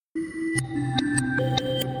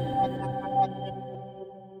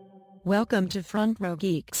Welcome to Front Row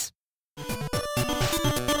Geeks.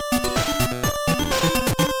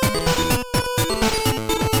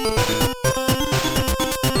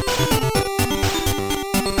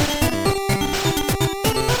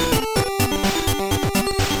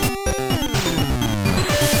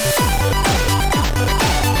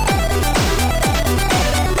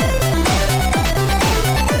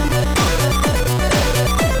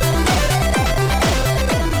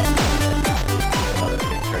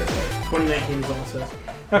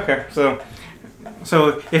 Okay, so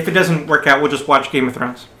if it doesn't work out, we'll just watch Game of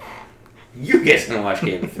Thrones. You guys can watch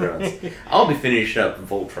Game of Thrones. I'll be finishing up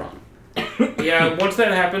Voltron. Yeah, once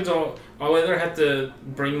that happens, I'll either have to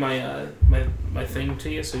bring my my thing to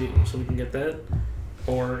you so we can get that,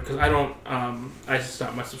 or because I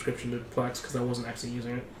stopped my subscription to Plex because I wasn't actually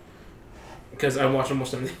using it because I watch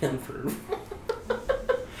almost everything on for.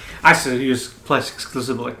 I still use Plex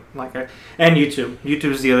exclusively, and YouTube.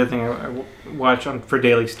 YouTube is the other thing I watch for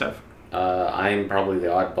daily stuff. I'm probably the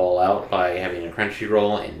oddball out by having a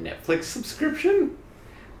Crunchyroll and Netflix subscription.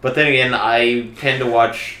 But then again, I tend to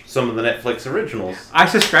watch some of the Netflix originals. I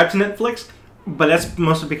subscribe to Netflix, but that's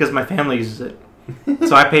mostly because my family uses it.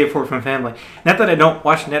 So I pay for it from family. Not that I don't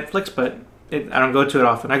watch Netflix, but I don't go to it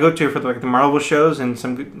often. I go to it for the Marvel shows and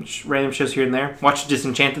some random shows here and there. Watched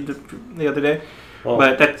Disenchanted the other day. Well,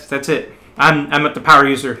 but that's it. I'm at the power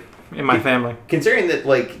user in my family. Considering that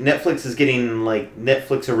Netflix is getting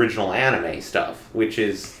Netflix original anime stuff, which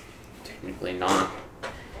is technically not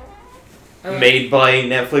made by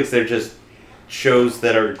Netflix. They're just shows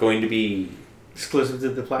that are going to be exclusive to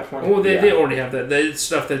the platform. Oh, they already have that. That's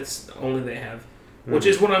stuff that's only they have, which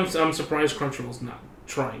is what I'm surprised Crunchyroll's not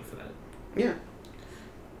trying for that. Yeah.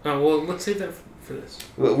 Well, let's save that for this.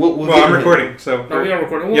 Well, I'm recording, so... No, we are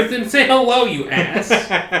recording. Well, then say hello, you ass.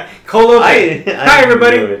 Cold open. Hi,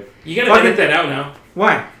 everybody. You gotta edit that out now.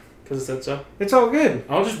 Why? Because it said so. It's all good.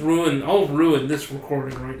 I'll ruin this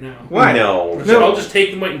recording right now. Why? No. I'll just take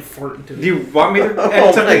the mic and fart into it. Do you want me to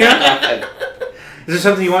edit something out? Is there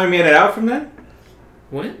something you wanted me to edit out from that?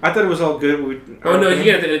 What? I thought it was all good. You gotta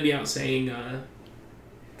edit me out saying that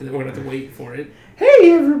we're gonna have to wait for it.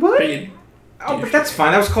 Hey, everybody. But that's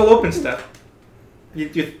fine. That was cold open stuff.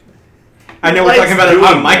 I know we're talking about it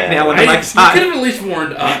on mic now when the mic's hot. You could have at least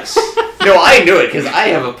warned us. No, I knew it because I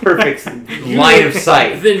have a perfect line of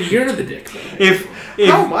sight. Then you're the dick.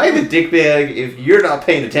 How am I the dick bag if you're not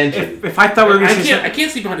paying attention? If I thought we were going to say I can't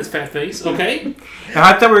see behind his fat face, okay? If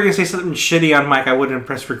I thought we were going to say something shitty on mic, I wouldn't have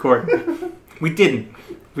pressed record. We didn't.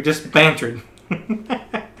 We just bantered.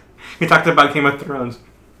 We talked about Game of Thrones.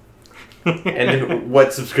 And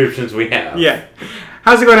what subscriptions we have. Yeah.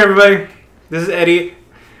 How's it going, everybody? This is Eddie,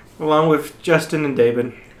 along with Justin and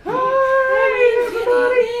David. Hi,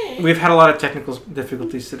 everybody. We've had a lot of technical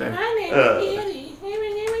difficulties today.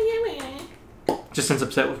 Justin's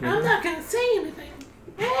upset with me. I'm not going to say anything.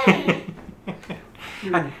 Hey.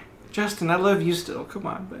 Justin, I love you still. Come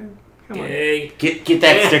on, babe. Come on. Get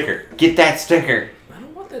that sticker. Get that sticker. I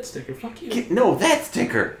don't want that sticker. Fuck you. No, that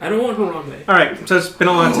sticker. I don't want Harambe. Alright, so it's been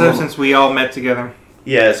a long time since we all met together.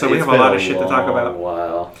 Yeah, so we have a lot of shit to talk about.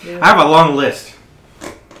 Wow. Yeah. I have a long list.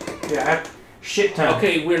 Yeah, I have shit ton.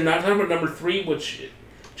 Okay, we're not talking about number 3, which,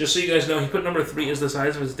 just so you guys know, he put number 3 as the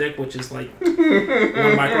size of his dick, which is 1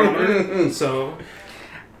 micrometer. So,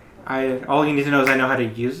 all you need to know is I know how to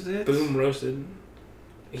use it. Boom, roasted.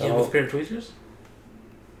 You have a pair of tweezers?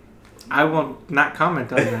 I will not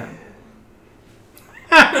comment on that.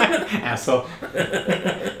 Asshole.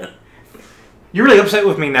 You're really upset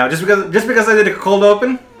with me now, just because I did a cold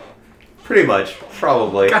open? Pretty much,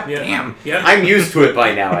 probably. God damn. Yeah. I'm used to it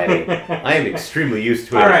by now, Eddie. I am extremely used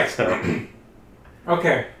to it. All right. So.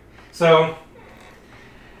 Okay. So.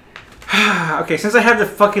 Okay, since I have the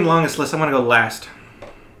fucking longest list, I'm gonna go last.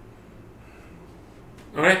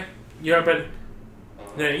 Alright. You're up, Eddie.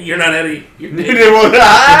 No, you're not Eddie. You're David.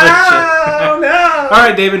 Oh, no!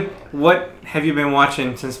 Alright, David. What have you been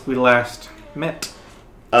watching since we last met?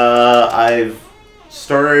 I've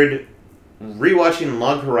started rewatching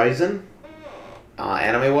Log Horizon,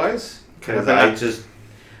 anime-wise, because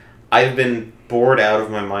I've been bored out of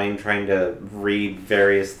my mind trying to read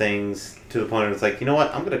various things to the point where it's like, you know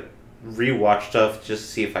what, I'm going to rewatch stuff just to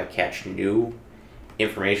see if I catch new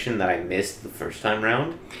information that I missed the first time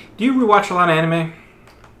round. Do you rewatch a lot of anime?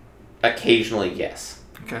 Occasionally, yes.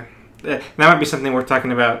 Okay. That might be something worth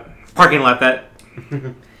talking about. Parking lot, that.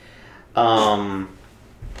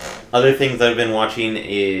 Other things I've been watching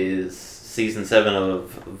is Season 7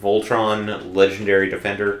 of Voltron, Legendary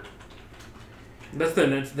Defender. That's the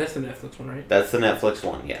Netflix one, right? That's the Netflix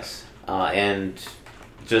one, yes. And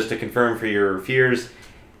just to confirm for your fears,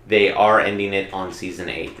 They are ending it on season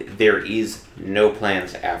 8. There is no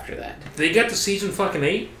plans after that. They got to season fucking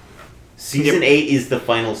 8? Season 8 is the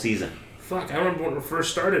final season. Fuck, I remember when it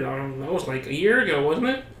first started. That was like a year ago, wasn't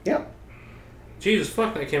it? Yep. Jesus,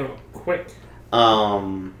 fuck, that came out quick.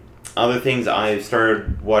 Other things, I've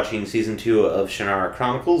started watching season 2 of Shannara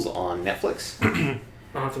Chronicles on Netflix.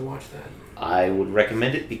 I'll have to watch that. I would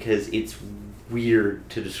recommend it because it's weird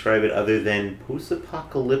to describe it other than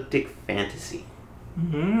post-apocalyptic fantasy.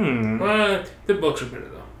 The books are better,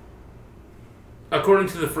 though. According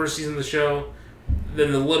to the first season of the show,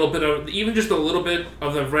 then even just a little bit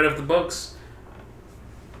of the read of the books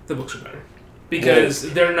are better.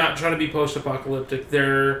 Because they're not trying to be post-apocalyptic,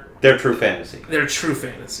 they're true fantasy. They're true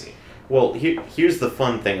fantasy. Well, here's the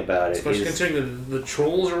fun thing about it. Especially considering the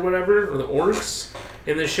trolls or whatever, or the orcs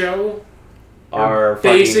in the show, are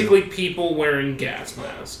basically people wearing gas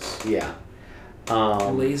masks. Yeah.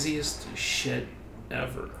 Laziest shit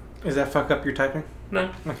ever. Does that fuck up your typing? No.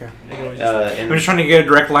 Okay. I'm just trying to get a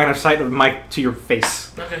direct line of sight of the mic to your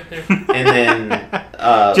face. Okay, there. And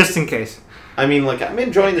then... just in case. I mean, like, I'm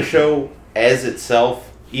enjoying the show as itself,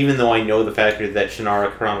 even though I know the factor that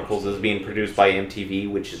Shannara Chronicles is being produced by MTV,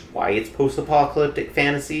 which is why it's post-apocalyptic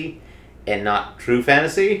fantasy and not true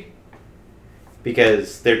fantasy.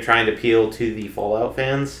 Because they're trying to appeal to the Fallout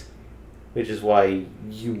fans, which is why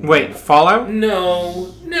you... Wait, Fallout?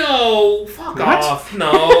 No, fuck what? off,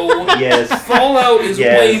 no. Yes. Fallout is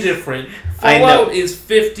way different. Fallout is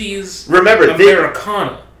 50s Remember,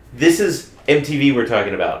 Americana. This is MTV we're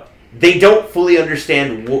talking about. They don't fully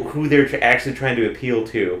understand who they're actually trying to appeal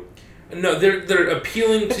to. No, they're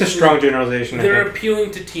appealing That's to... a strong generalization, They're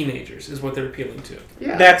appealing to teenagers, is what they're appealing to.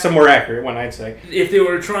 Yeah. That's a more accurate one, I'd say. If they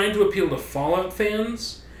were trying to appeal to Fallout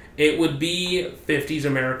fans, it would be 50s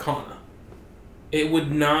Americana. It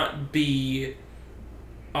would not be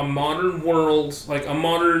a modern world, like a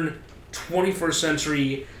modern 21st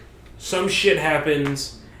century, some shit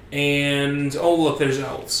happens, and, oh look, there's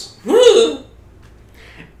elves.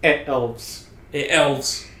 Elves.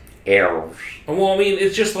 Elves. Elves. Well, I mean,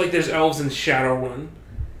 it's just like there's elves in Shadowrun.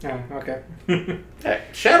 Oh, okay.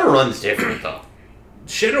 Shadowrun's different, though.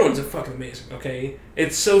 Shadowrun's fucking amazing, okay?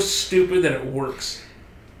 It's so stupid that it works.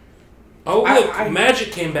 Oh, look,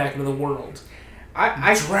 magic came back into the world.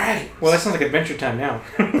 Dragons. Well, that sounds like Adventure Time now.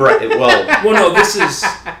 Right, well, no, this is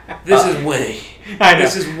way... I know.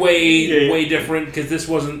 This is way different, because this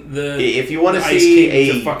wasn't the... If you want to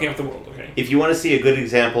see fucking up the world, okay? If you want to see a good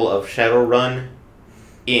example of Shadowrun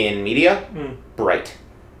in media, Bright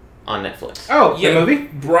on Netflix. Oh, yeah, the movie?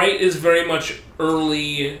 Bright is very much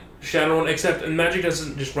early Shadowrun, except magic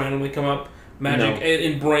doesn't just randomly come up. Magic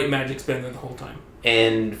in Bright, magic's been there the whole time.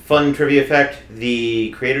 And fun trivia fact: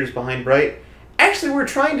 the creators behind Bright actually were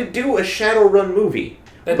trying to do a Shadowrun movie,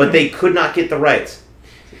 but they could not get the rights.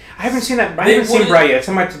 I haven't seen that. I haven't seen Bright yet. It's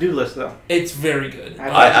on my to-do list, though. It's very good.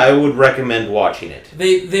 I would recommend watching it.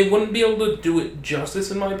 They wouldn't be able to do it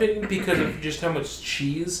justice, in my opinion, because of just how much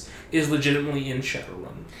cheese is legitimately in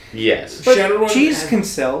Shadowrun. Yes. But Shadowrun cheese can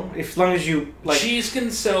sell, as long as you... like. Cheese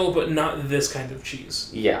can sell, but not this kind of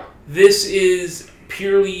cheese. Yeah. This is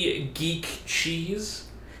purely geek cheese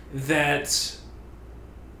that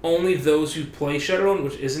only those who play Shadowrun,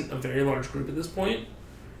 which isn't a very large group at this point,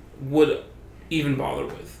 would even bother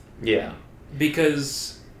with. Yeah.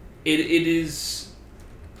 Because it is...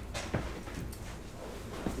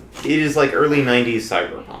 It is like early 90s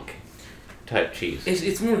cyberpunk type cheese.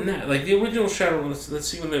 It's more than that. Like the original Shadowrun, let's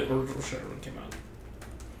see when the original Shadowrun came out.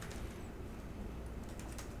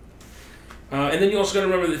 And then you also got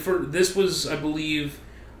to remember that this was, I believe,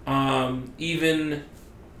 even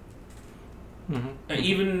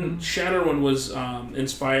Shadowrun was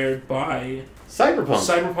inspired by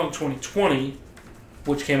Cyberpunk 2020,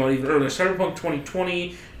 which came out even earlier. Cyberpunk 2020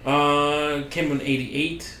 came out in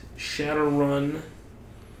 88. Shadowrun.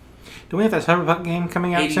 Do we have that Cyberpunk game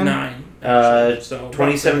coming out 89, soon? So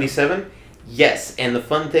 2077? Yes, and the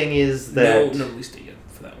fun thing is that... No release date yet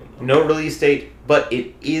for that one, though. No release date, but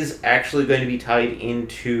it is actually going to be tied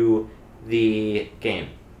into the game.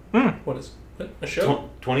 What is it? A show?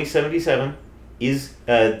 2077 is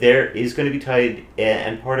there is going to be tied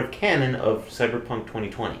and part of canon of Cyberpunk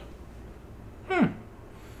 2020.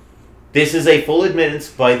 This is a full admittance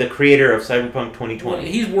by the creator of Cyberpunk 2020. Well,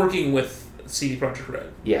 he's working with CD Projekt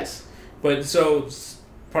Red. Yes. But so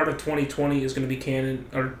part of 2020 is going to be canon,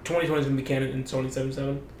 or 2020 is going to be canon in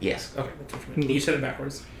 2077? Yes. Okay, that's what you meant. You said it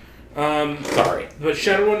backwards. Sorry. But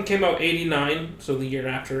Shadowrun came out 89, so the year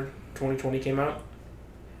after 2020 came out.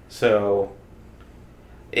 So,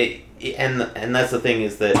 and that's the thing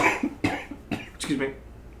is that... Excuse me.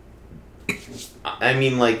 I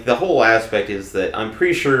mean, like, the whole aspect is that I'm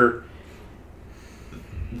pretty sure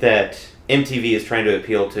that MTV is trying to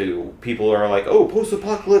appeal to people who are like, oh,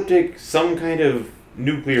 post-apocalyptic, some kind of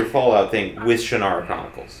nuclear fallout thing with Shannara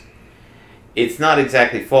Chronicles. It's not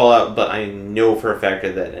exactly Fallout, but I know for a fact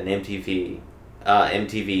that an MTV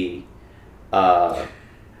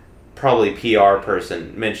probably PR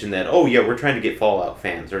person mentioned that, oh yeah, we're trying to get Fallout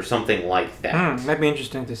fans, or something like that. That'd be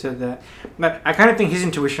interesting if they said that. But I kind of think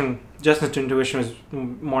Justin's intuition was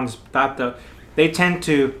more on the spot, though. They tend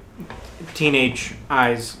to teenage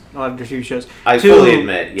eyes a lot of their TV shows. I fully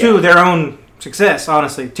admit, yeah. To their own success,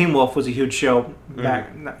 honestly. Teen Wolf was a huge show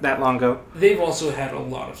back not that long ago. They've also had a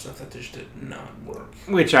lot of stuff that just did not work.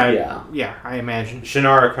 Which I imagine.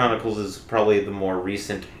 Shannara Chronicles is probably the more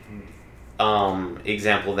recent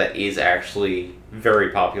example that is actually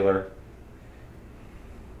very popular.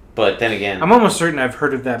 But then again, I'm almost certain I've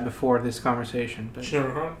heard of that before this conversation. But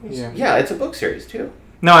Shannara Chronicles? Yeah, it's a book series too.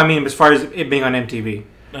 No, I mean as far as it being on MTV.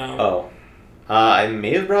 No. Oh. I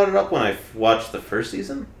may have brought it up when I watched the first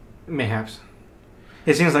season. Mayhaps.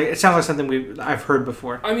 It sounds like something I've heard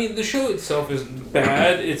before. I mean, the show itself isn't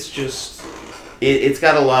bad. It's just it's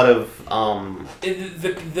got a lot of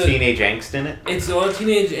teenage angst in it. It's a lot of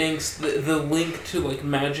teenage angst. The link to like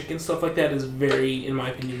magic and stuff like that is very, in my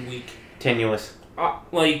opinion, weak. Tenuous.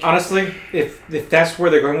 Like honestly, if that's where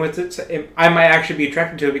they're going with it, I might actually be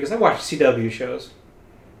attracted to it because I watch CW shows,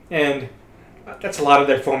 and that's a lot of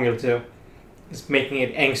their formula too. Is making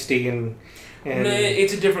it angsty and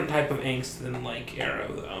it's a different type of angst than like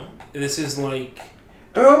Arrow though. This is like,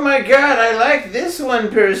 oh my god, I like this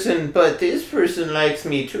one person, but this person likes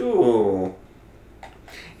me too.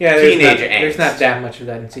 Yeah, teenage angst. There's not that much of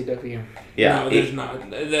that in CW. Yeah, no, there's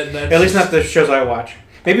not. At least not the shows I watch.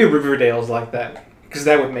 Maybe Riverdale's like that because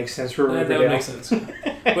that would make sense for Riverdale. That would make sense.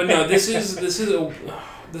 But no, this is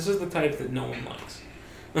the type that no one likes.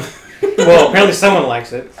 Well, apparently someone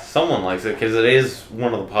likes it. Someone likes it because it is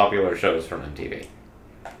one of the popular shows from MTV.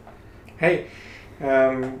 Hey,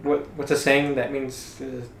 what's a saying that means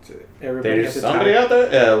everybody There's has a somebody time? out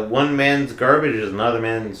there. One man's garbage is another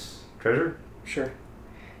man's treasure. Sure.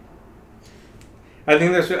 I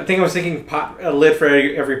think I was thinking a lid for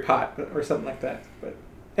every pot or something like that. But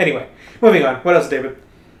anyway, moving on. What else, David?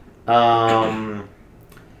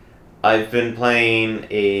 I've been playing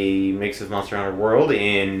a mix of Monster Hunter World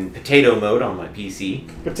in potato mode on my PC.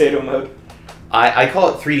 Potato mode. I call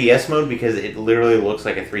it 3DS mode because it literally looks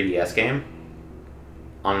like a 3DS game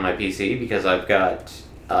on my PC because I've got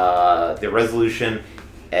the resolution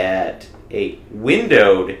at a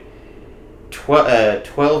windowed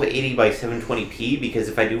 1280 by 720p because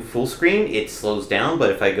if I do full screen, it slows down, but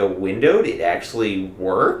if I go windowed, it actually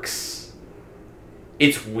works.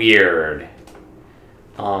 It's weird.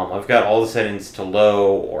 I've got all the settings to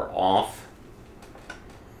low or off.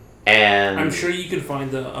 And I'm sure you can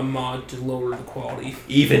find a mod to lower the quality.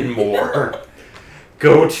 Even more.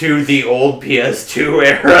 Go to the old PS2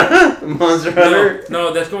 era, Monster Hunter.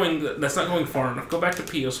 No, that's not going far enough. Go back to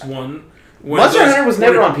PS1. Monster Hunter was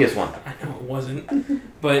never on PS1. I know it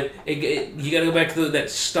wasn't, but you got to go back to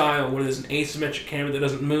that style where there's an asymmetric camera that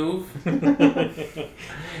doesn't move.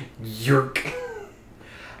 Yerk.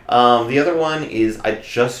 The other one is I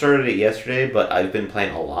just started it yesterday, but I've been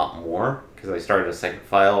playing a lot more because I started a second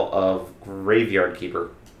file of Graveyard Keeper,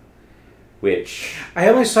 which I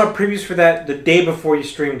only saw previews for that the day before you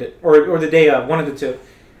streamed it, or the day of, one of the two.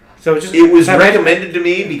 So it was recommended to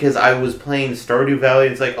me because I was playing Stardew Valley.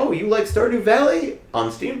 It's like, oh, you like Stardew Valley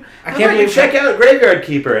on Steam? I can't believe check out Graveyard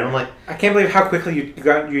Keeper, and I'm like, I can't believe how quickly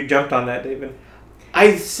you jumped on that, David.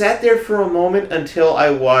 I sat there for a moment until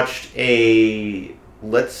I watched a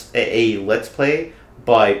let's play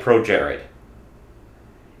by Pro Jared,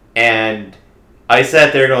 and I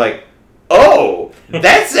sat there and like, oh,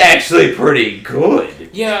 that's actually pretty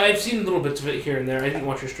good. Yeah, I've seen little bits of it here and there. I didn't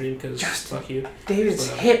watch your stream because fuck you. David's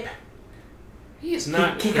hip. He is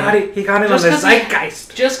not. He got it. He got it on the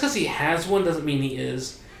zeitgeist. Just because he has one doesn't mean he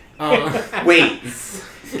is. Wait.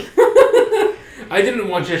 I didn't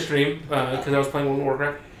watch your stream because I was playing World of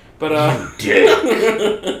Warcraft. But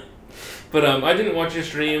but I didn't watch your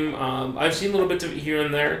stream. I've seen little bits of it here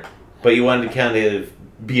and there. But you wanted to kind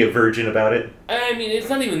of be a virgin about it? I mean, it's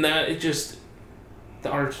not even that. It just the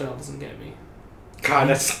art style doesn't get me. God,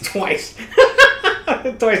 that's twice.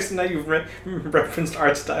 Twice now you've referenced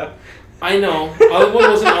art style. I know. Other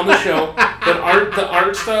one wasn't on the show, but the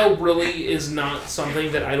art style really is not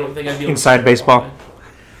something that I don't think I'd be able Inside to baseball.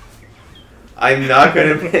 I'm not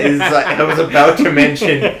going to... I was about to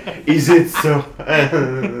mention, is it so...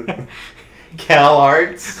 Cal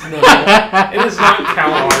Arts? No, it is not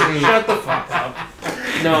Cal Arts. Shut the fuck up.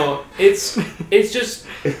 No, it's just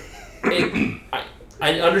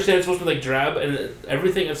I understand it's supposed to be like drab, and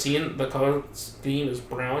everything I've seen, the color scheme is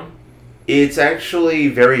brown. It's actually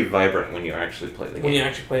very vibrant when you actually play the game. When you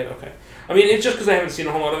actually play it, okay. I mean, it's just because I haven't seen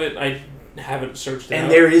a whole lot of it. I haven't searched it and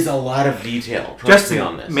out. there is a lot of detail. Justin,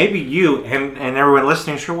 on this. maybe you and everyone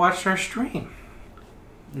listening should watch our stream.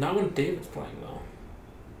 Not when David's playing, though.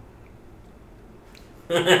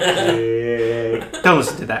 Don't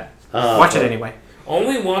listen to that. Watch it anyway.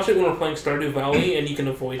 Only watch it when we're playing Stardew Valley, and you can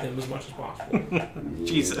avoid him as much as possible.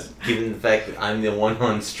 Jesus. Given the fact that I'm the one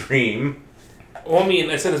on stream. Well, I mean,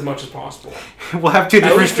 I said as much as possible. We'll have 2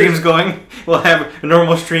 different streams going. We'll have a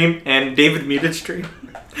normal stream and David muted stream.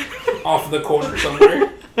 Off in the corner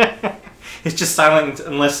somewhere. It's just silent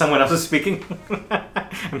unless someone else is speaking.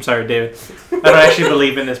 I'm sorry, David. I don't actually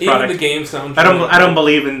believe in this product. Even the game sounds. I don't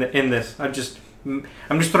believe in this. I'm just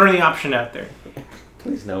throwing the option out there.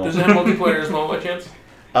 Please no. Does it have multiplayer as well by chance?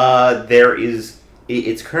 There is.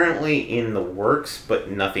 It's currently in the works, but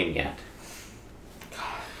nothing yet.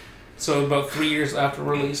 So about 3 years after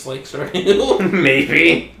release, like Stardew.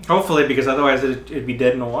 Maybe. Hopefully, because otherwise it'd be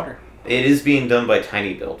dead in the water. It is being done by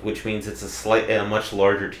Tiny Build, which means it's a much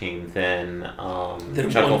larger team than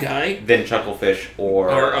one guy? Than Chucklefish or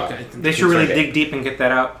okay. They should really dig deep and get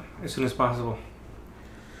that out as soon as possible.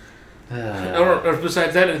 Or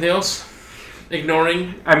besides that, anything else?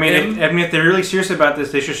 Ignoring. I mean, if they're really serious about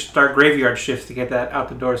this, they should start graveyard shifts to get that out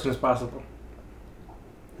the door as soon as possible.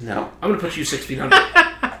 No. I'm gonna put you 6 feet under.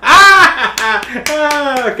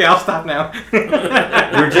 Okay, I'll stop now.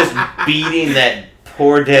 We're just beating that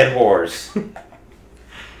poor dead horse.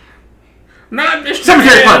 Not Mr.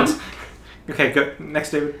 Cemetery funds. Okay, go next,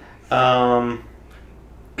 David. Other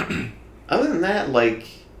than that, like,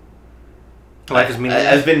 life is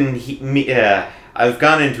meaningless. I've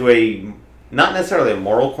gone into a not necessarily a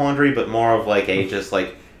moral quandary, but more of like a just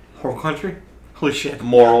like whole country. Holy shit.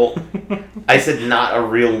 Moral. I said not a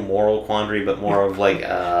real moral quandary, but more of like,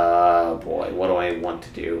 boy, what do I want to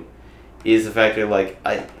do? Is the fact that like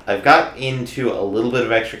I've got into a little bit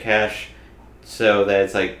of extra cash, so that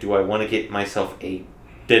it's like, do I want to get myself a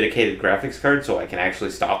dedicated graphics card so I can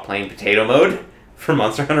actually stop playing potato mode for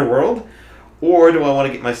Monster Hunter World? Or do I want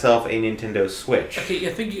to get myself a Nintendo Switch? Okay,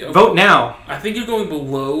 I think vote now. I think you're going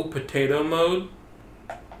below potato mode,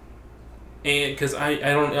 and because I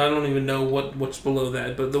don't even know what's below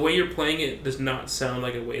that. But the way you're playing it does not sound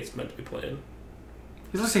like a way it's meant to be played.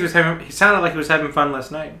 He sounded like he was having fun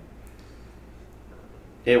last night.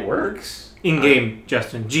 It works. In game,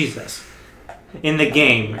 Justin. Jesus. In the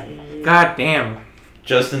game. God damn.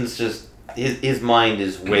 Justin's just his mind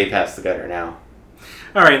is way past the gutter now.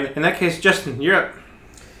 All right, in that case, Justin, you're up.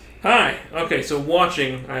 Hi. Okay, so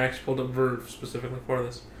watching, I actually pulled up Verve specifically for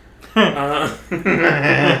this.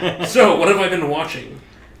 So, what have I been watching?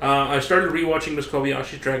 I started rewatching Miss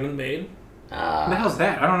Kobayashi's Dragon Maid. What the hell's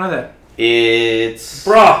that? I don't know that. It's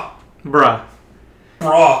Bruh.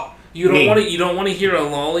 You don't want to hear a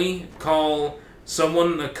lolly call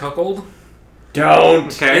someone a cuckold? Don't.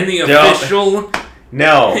 Okay. In the official.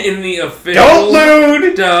 No. In the official. Don't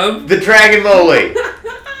lewd dub. the Dragon Loli.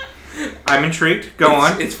 I'm intrigued. Go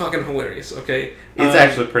on. It's fucking hilarious. Okay. It's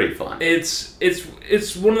actually pretty fun. It's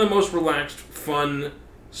one of the most relaxed, fun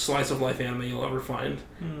slice of life anime you'll ever find.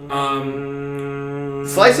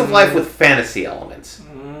 Slice of life with fantasy elements.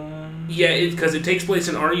 Yeah, because it takes place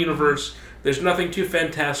in our universe. There's nothing too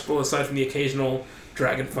fantastical aside from the occasional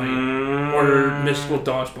dragon fight or mystical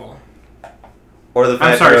dodgeball. Or the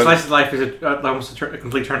fact I'm sorry, slice of life is almost a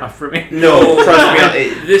complete turn off for me. No, trust me.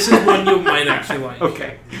 This is one you might actually like.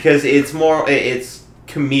 Okay. Because it's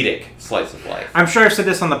comedic slice of life. I'm sure I've said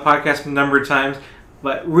this on the podcast a number of times,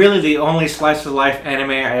 but really the only slice of life anime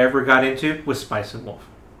I ever got into was Spice and Wolf.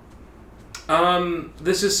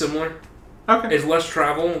 This is similar. Okay. It's less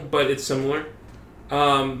travel, but it's similar.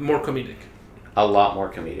 More comedic. A lot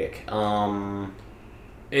more comedic.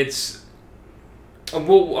 It's.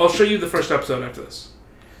 I'll show you the first episode after this.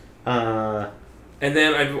 And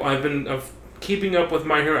then I've been keeping up with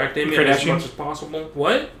My Hero Academia as much as possible.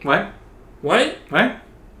 What? Fucker.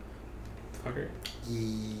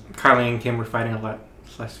 Carly and Kim were fighting a lot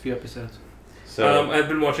this last few episodes. So I've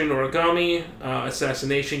been watching Origami,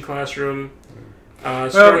 Assassination Classroom,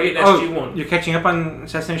 Stargate SG-1. You're catching up on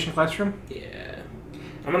Assassination Classroom? Yeah.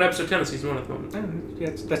 I'm on episode 10 of season 1 at the moment.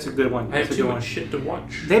 Yeah, that's a good one. I have too much shit to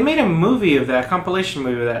watch. They made a movie of that, compilation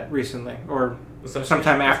movie of that recently, or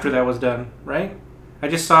sometime after that was done, right? I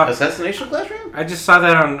just saw Assassination Classroom. I just saw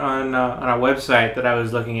that on a website that I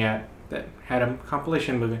was looking at that had a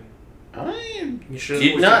compilation movie. I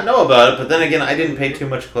did not know about it, but then again, I didn't pay too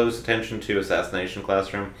much close attention to Assassination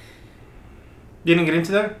Classroom. You didn't get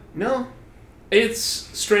into that? No. It's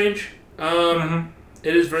strange.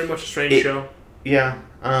 It is very much a strange show. Yeah.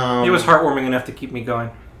 It was heartwarming enough to keep me going.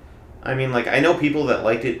 I mean, like, I know people that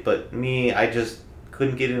liked it, but me, I just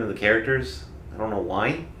couldn't get into the characters. I don't know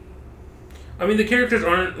why. I mean, the characters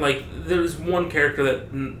aren't, like, there's one character that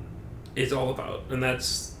it's all about, and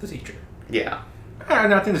that's the teacher. Yeah.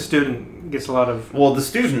 I think the student gets a lot of the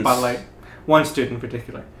students spotlight. One student in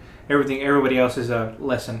particular. Everybody else is a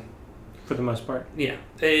lesson, for the most part. Yeah.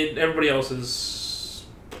 Everybody else is...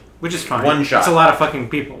 Which is fine. One shot. It's a lot of fucking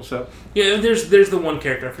people, so... Yeah, there's the one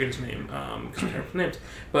character, I forget his name, because I can't remember names,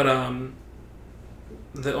 but,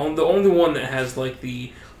 the only one that has, like,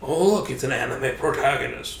 the, oh, look, it's an anime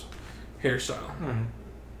protagonist hairstyle.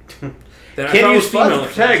 Can you spot the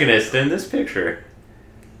protagonist in this picture?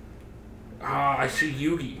 I see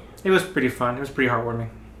Yugi. It was pretty fun. It was pretty heartwarming.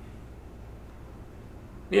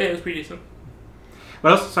 Yeah, it was pretty decent.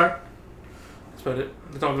 What else? Sorry? That's about it.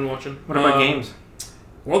 That's all I've been watching. What about games?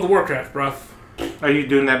 World of Warcraft, bruv. Are you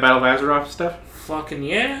doing that Battle of Azeroth stuff? Fucking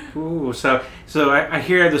yeah. Ooh, so I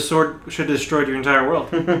hear the sword should have destroyed your entire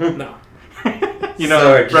world. No. You know,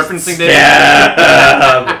 Sword referencing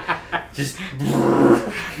that. Just...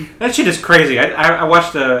 That shit is crazy. I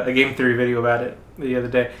watched a game theory video about it the other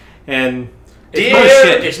day, and holy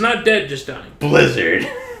shit. It's not dead, just dying. Blizzard.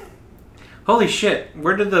 Holy shit,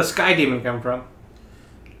 where did the Sky Demon come from?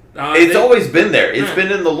 It's always been there. It's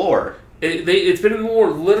been in the lore. It's been in the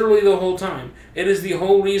lore literally the whole time. It is the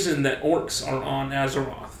whole reason that orcs are on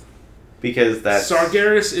Azeroth. Because that's...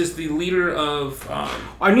 Sargeras is the leader of...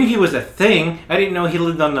 I knew he was a thing. I didn't know he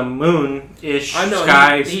lived on the moon-ish,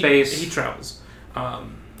 sky, space. He travels.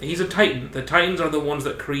 He's a Titan. The Titans are the ones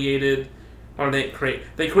that created... They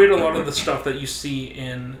create a lot of the stuff that you see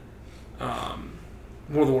in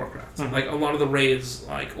World of Warcraft. Mm-hmm. Like, a lot of the raids,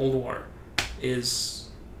 like Old War, is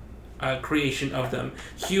a creation of them.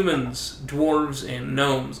 Humans, dwarves, and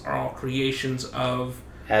gnomes are all creations of...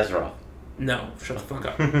 Azeroth. No, shut the fuck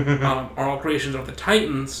up. Are all creations of the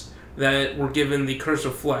Titans that were given the curse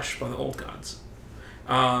of flesh by the old gods.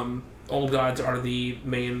 Old gods are the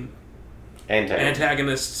main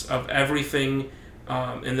antagonists of everything,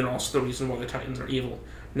 and they're also the reason why the Titans are evil.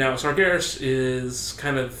 Now, Sargeras is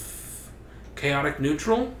kind of chaotic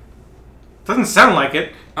neutral. Doesn't sound like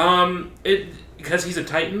it. Because he's a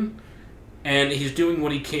Titan, and he's doing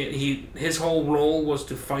what he can. His whole role was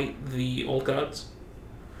to fight the old gods.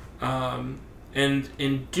 And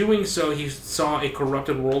in doing so, he saw a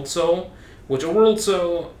corrupted world soul, which a world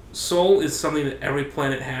soul is something that every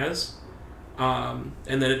planet has. And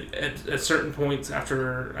then at certain points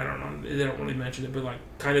after, I don't know, they don't really mention it, but like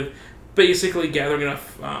kind of basically gathering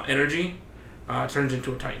enough energy, turns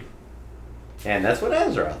into a Titan. And that's what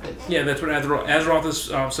Azeroth is. Yeah, that's what Azeroth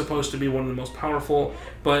is supposed to be one of the most powerful,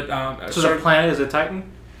 but... so the planet is a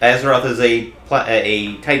Titan? Azeroth is a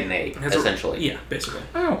Titan egg, essentially. Yeah, basically.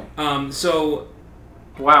 Oh. So...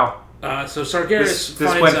 Wow. So Sargeras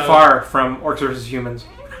this went far from orcs versus humans.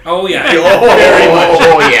 Oh, yeah. Very much.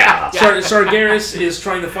 Oh, yeah. Sargeras is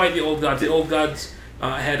trying to fight the old gods. The old gods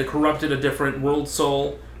had corrupted a different world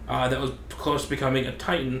soul that was close to becoming a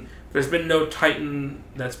Titan. There's been no Titan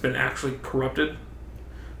that's been actually corrupted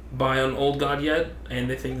by an old god yet, and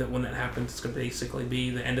they think that when that happens, it's going to basically be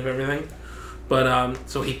the end of everything. But,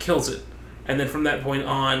 so he kills it. And then from that point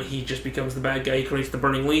on, he just becomes the bad guy. He creates the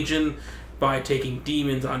Burning Legion by taking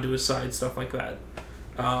demons onto his side, stuff like that.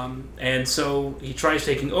 And so he tries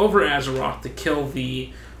taking over Azeroth to kill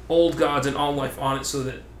the old gods and all life on it so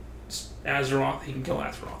that Azeroth, he can kill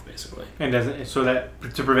Azeroth, basically. And so that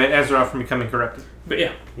to prevent Azeroth from becoming corrupted. But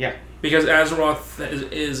yeah. Because Azeroth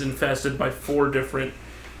is infested by 4 different...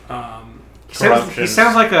 He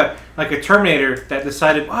sounds like a Terminator that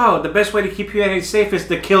decided, the best way to keep humanity safe is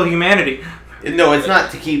to kill humanity. No, it's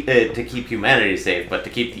not to keep humanity safe, but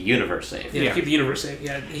to keep the universe safe. Yeah, to keep the universe safe.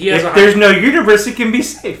 Yeah, if there's no universe, it can be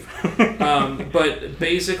safe. But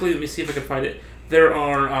basically, let me see if I can find it. There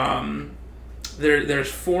are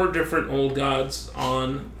there's 4 different old gods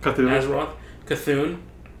on Azeroth: Cthulhu,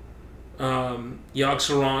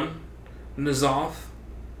 Yogg-Saron, N'Zoth,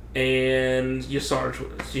 and Ysarge.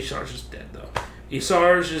 Ysarge is dead though.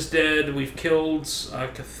 Ysarge is dead. We've killed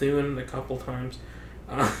Cthulhu a couple times.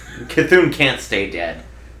 Cthulhu can't stay dead.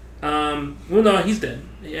 Well, no, he's dead.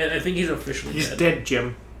 Yeah, I think he's officially dead. He's dead,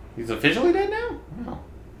 Jim. He's officially dead now? Wow.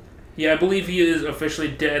 Yeah, I believe he is officially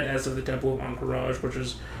dead as of the Temple of Encourage, which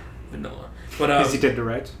is vanilla. But is he dead to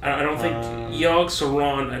rights? I don't think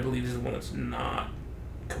Yogg-Saron, I believe, is the one that's not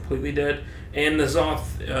completely dead. And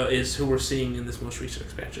N'Zoth is who we're seeing in this most recent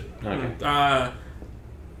expansion. Okay.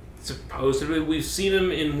 Supposedly, we've seen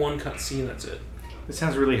him in one cutscene, that's it. It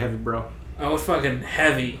sounds really heavy, bro. Oh, it's fucking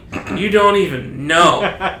heavy. You don't even know.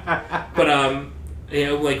 But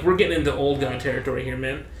like we're getting into old guy territory here,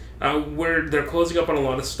 man. They're closing up on a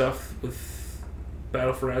lot of stuff with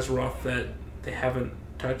Battle for Azeroth that they haven't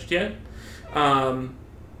touched yet.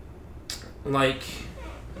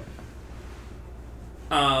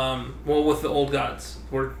 With the old gods,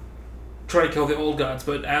 we're trying to kill the old gods,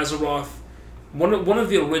 but Azeroth, one of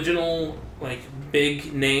the original like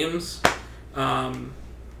big names,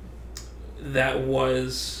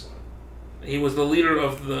 he was the leader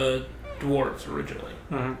of the dwarves originally.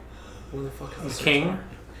 Mm-hmm. Who the fuck is the king?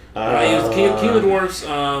 He was the king of the dwarves.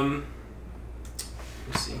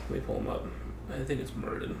 Let's see. Let me pull him up. I think it's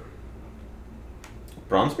Murden.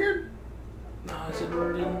 Bronzebeard? No, is it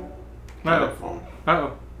Murden?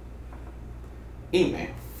 Uh-oh. Email.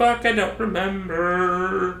 Fuck, I don't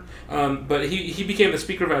remember. But he became the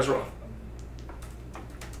Speaker of Azeroth.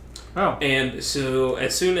 Oh. And so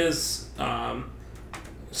as soon as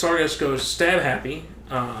Sargas goes stab happy,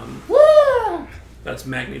 that's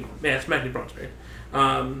Magni. Yeah, it's Magni Bronzebeard.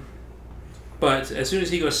 But as soon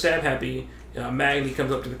as he goes stab happy, Magni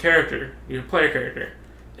comes up to the character, your player character,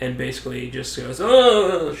 and basically just goes,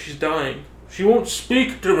 "Oh, she's dying. She won't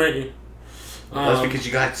speak to me." That's because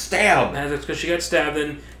you got stabbed. That's because she got stabbed.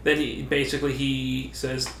 And then he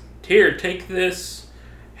says, "Here, take this.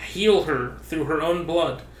 Heal her through her own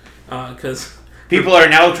blood." Because people are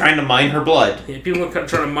now trying to mine her blood. Yeah, people are trying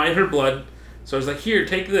to mine her blood. So he's like, "Here,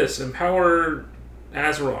 take this. Empower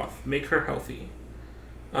Azeroth. Make her healthy."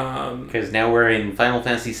 Because now we're in Final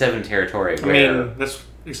Fantasy VII territory. I mean, that's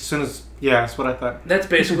as soon as that's what I thought. That's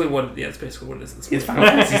basically what. Yeah, that's basically what it is. It's Final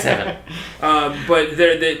Fantasy VII. But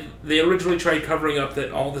they originally tried covering up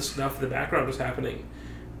that all this stuff in the background was happening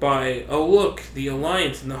by, oh look, the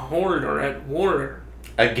Alliance and the Horde are at war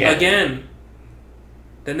again.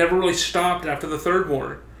 That never really stopped after the third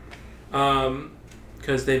war,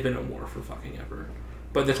 because they've been at war for fucking ever.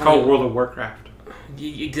 But it's called World of Warcraft.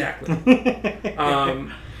 Exactly.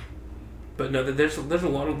 But no, there's a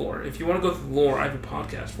lot of lore. If you want to go through lore, I have a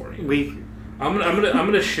podcast for you. I'm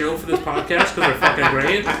gonna shill for this podcast because they're fucking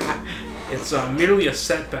great. It's merely a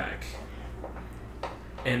setback,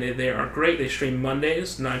 and they are great. They stream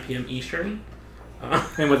Mondays, 9 p.m. Eastern.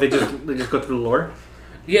 And what they just go through the lore?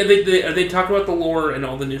 Yeah, they talk about the lore and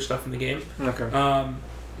all the new stuff in the game. Okay.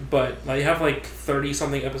 But they have like 30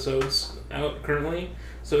 something episodes out currently.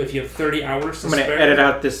 So if you have 30 hours to spare... I'm going to edit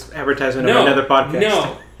out this advertisement of another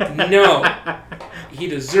podcast. No. He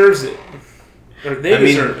deserves it. Or they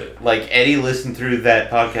deserve it. Like, Eddie listened through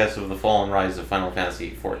that podcast of the Fall and Rise of Final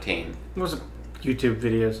Fantasy XIV. Those are YouTube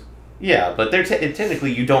videos. Yeah, but they're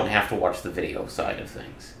technically you don't have to watch the video side of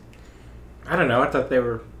things. I don't know. I thought they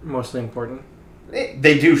were mostly important.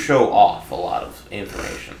 They do show off a lot of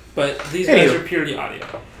information. But these guys are purely audio.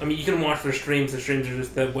 I mean, you can watch their streams. The streams are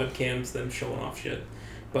just the webcams, them showing off shit.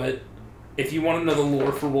 But if you want to know the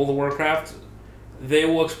lore for World of Warcraft, they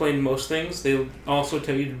will explain most things. They'll also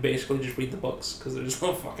tell you to basically just read the books, because there's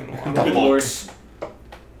no fucking lot. The books.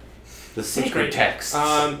 The secret text.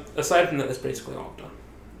 Aside from that, that's basically all I've done.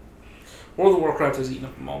 World of Warcraft has eaten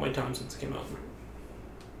up all my time since it came out.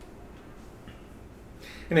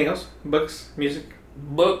 Anything else? Books? Music?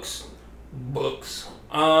 Books. Books.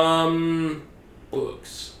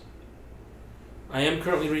 I am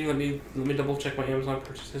currently reading. Let me double check my Amazon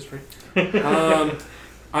purchase history.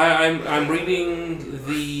 I'm reading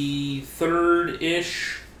the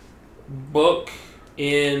third-ish book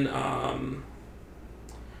in.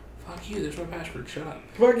 Fuck you! There's no password. Shut up.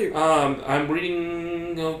 Fuck you. I'm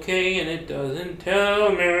reading and it doesn't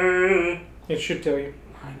tell me. It should tell you.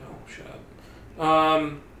 I know. Shut up.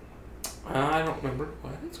 I don't remember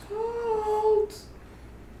what it's called.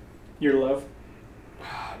 Your Love.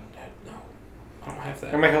 No, I don't have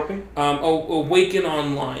that. Am I helping? Awaken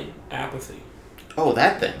Online. Apathy. Oh,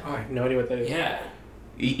 that thing. Oh, I have no idea what that is. Yeah.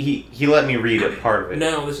 He let me read a part of it.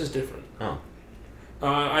 No, this is different. Oh.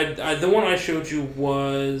 The one I showed you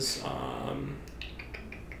was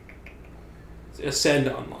Ascend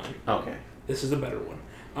Online. Okay. This is a better one.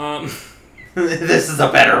 This is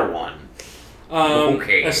a better one.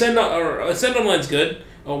 Okay. Ascend Online's good.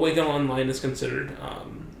 Awaken Online is considered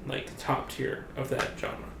like top tier of that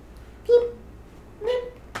genre.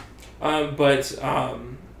 But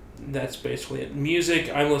that's basically it.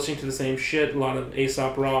 Music, I'm listening to the same shit. A lot of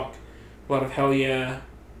Aesop rock, a lot of Hell Yeah.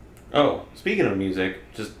 Oh, speaking of music,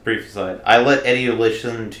 just brief aside, I let Eddie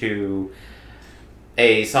listen to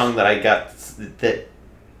a song that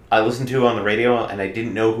I listened to on the radio, and I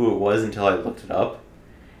didn't know who it was until I looked it up,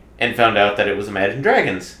 and found out that it was Imagine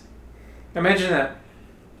Dragons. Imagine that.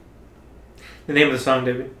 The name of the song,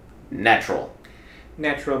 David? Natural.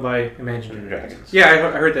 Natural by Imagine Dragons. Yeah, I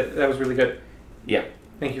heard that. That was really good. Yeah.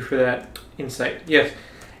 Thank you for that insight. Yes.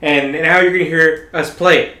 And now you're going to hear us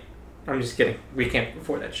play it. I'm just kidding. We can't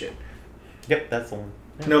afford that shit. Yep, that's the one.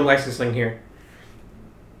 No licensing here.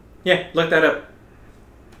 Yeah, look that up.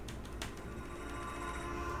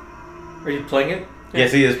 Are you playing it?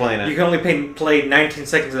 Yes, he is playing it. You can only play 19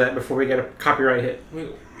 seconds of that before we get a copyright hit. We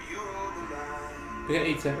got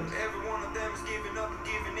 8 seconds. Every one of them is giving up and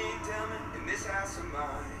giving in, tell me, in this house of mine.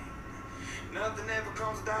 Nothing ever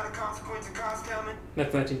comes without a consequence of cost, tell me.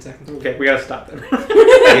 That's 19 seconds. Okay, we gotta stop then.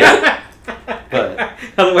 Yeah. But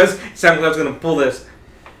Otherwise, SoundCloud's gonna pull this.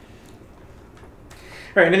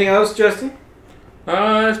 Alright, anything else, Justin?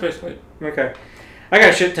 That's basically it. Okay. I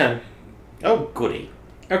got a shit ton. oh, goody.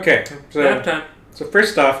 Okay, Nap time. so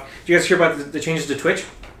first off, did you guys hear about the changes to Twitch?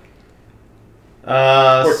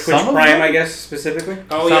 Or Or Twitch Prime, I guess, specifically?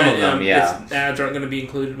 Oh, Some yeah, of them, yeah. Ads aren't going to be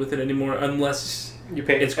included with it anymore unless You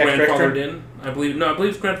pay it's extra. grandfathered in. I believe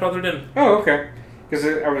it's grandfathered in. Oh, okay. Because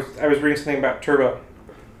I was reading something about Turbo.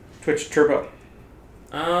 Twitch Turbo.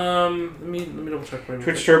 Let me double check for you.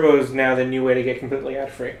 Twitch Turbo is now the new way to get completely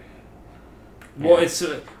ad-free. Well, it's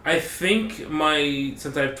I think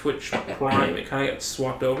since I have Twitch Prime, it kind of got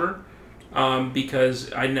swapped over,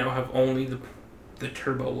 because I now have only the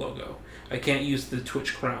Turbo logo. I can't use the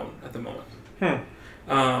Twitch crown at the moment.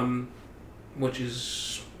 Which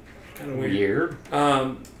is kind of weird.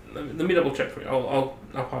 Let me double check for you. I'll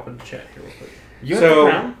pop into chat here real quick. You have the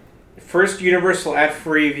crown? First universal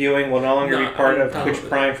ad-free viewing will no longer be part of Twitch with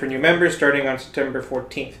Prime for new members starting on September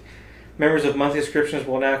 14th. Members of monthly subscriptions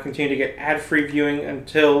will now continue to get ad-free viewing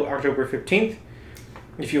until October 15th.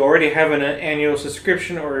 If you already have an annual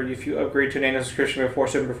subscription, or if you upgrade to an annual subscription before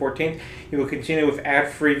September 14th, you will continue with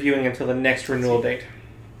ad-free viewing until the next renewal date.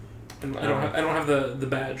 And I don't have the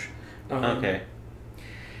badge. Okay.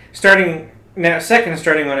 Starting on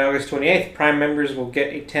August 28th, Prime members will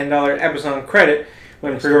get a $10 Amazon credit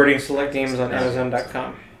when pre-ordering select games on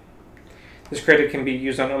Amazon.com. This credit can be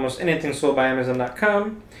used on almost anything sold by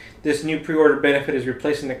Amazon.com. This new pre-order benefit is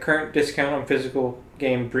replacing the current discount on physical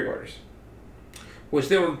game pre-orders. Which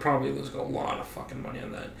they would probably lose a lot of fucking money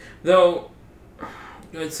on that. Though,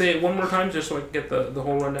 I'd say it one more time just so I can get the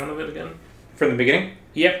whole rundown of it again. From the beginning?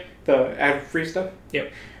 Yep. The ad-free stuff?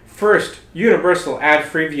 Yep. First, universal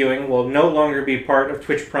ad-free viewing will no longer be part of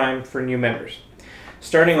Twitch Prime for new members,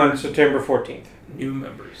 starting on September 14th. New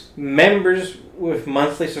members. Members with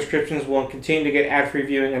monthly subscriptions will continue to get ad-free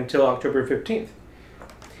viewing until October 15th.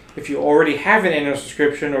 If you already have an annual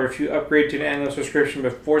subscription, or if you upgrade to an annual subscription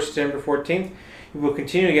before September 14th, you will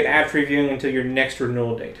continue to get ad-free viewing until your next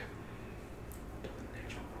renewal date.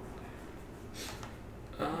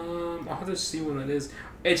 I'll have to see when that is.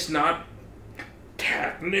 It's not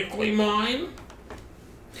technically mine.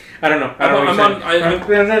 I don't know.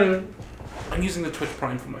 I'm using the Twitch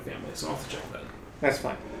Prime for my family, so I'll have to check that. That's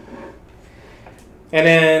fine. And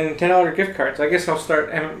then $10 gift cards. I guess I'll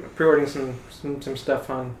start pre-ordering some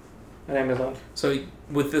stuff on Amazon. So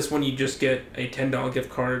with this one, you just get a $10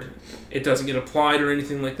 gift card. It doesn't get applied or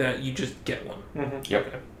anything like that. You just get one. Mm-hmm. Yep.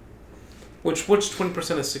 Okay. Which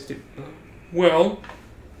 20% is 60? Well,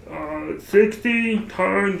 60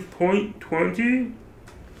 times 0.20?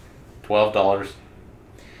 $12.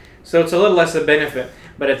 So it's a little less of a benefit.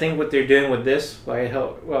 But I think what they're doing with this,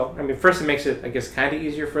 first it makes it, I guess, kind of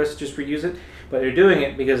easier for us to just reuse it. But they're doing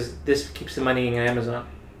it because this keeps the money in Amazon.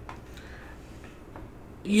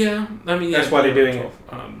 Yeah, I mean... That's why they're doing it.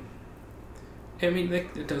 I mean,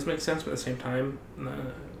 it does make sense, but at the same time,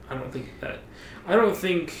 I don't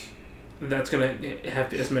think that's going to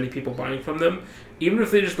have as many people buying from them. Even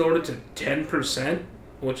if they just lowered it to 10%,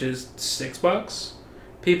 which is $6,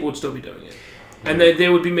 people would still be doing it. And they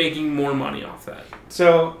would be making more money off that.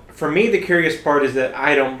 So, for me, the curious part is that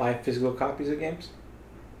I don't buy physical copies of games.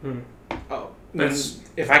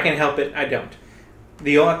 If I can help it, I don't.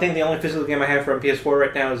 The only physical game I have for PS4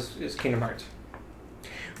 right now is Kingdom Hearts.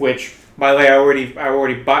 Which, by the way, I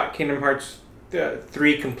already bought Kingdom Hearts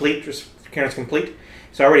 3 complete, just Kingdom Hearts complete.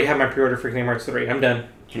 So I already have my pre-order for Kingdom Hearts 3. I'm done.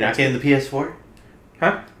 You're not getting the PS4?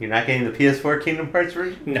 Huh? You're not getting the PS4 Kingdom Hearts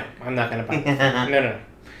version? No, I'm not going to buy it. No.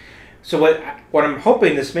 So what I'm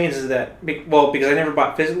hoping this means is that, because I never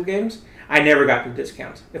bought physical games, I never got the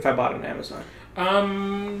discounts if I bought on Amazon.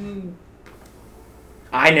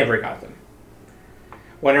 I never got them.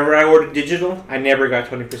 Whenever I ordered digital, I never got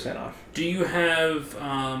 20% off. Do you have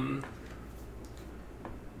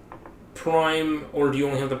Prime, or do you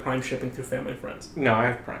only have the Prime shipping through family and friends? No, I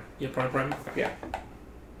have Prime. You have Prime? Okay. Yeah.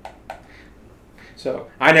 So,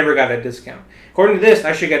 I never got that discount. According to this,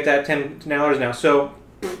 I should get that $10 now. So,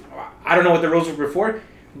 I don't know what the rules were before,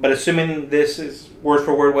 But assuming this is word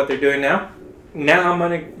for word what they're doing now I'm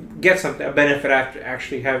gonna get something, a benefit after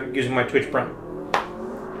actually using my Twitch Prime.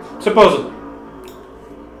 Supposedly.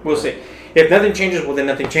 We'll see. If nothing changes, well then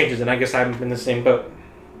nothing changes, and I guess I'm in the same boat.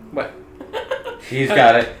 What? He's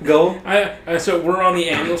got it. Go. So we're on the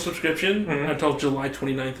annual subscription until July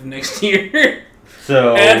 29th of next year.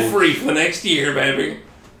 So ad-free for the next year, baby.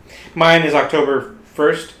 Mine is October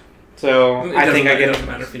 1st, so I think I get it. It doesn't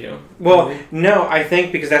matter for you. Well, really? No, I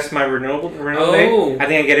think because that's my renewal date, I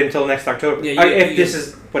think I get it until next October. Yeah, if this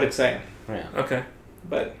is what it's saying. Yeah. Okay.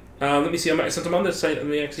 But let me see. Since I'm on this site, let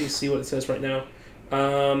me actually see what it says right now.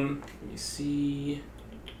 Let me see.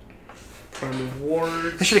 Prime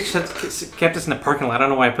Rewards. I should have kept this in the parking lot. I don't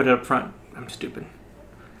know why I put it up front. I'm stupid.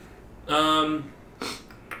 I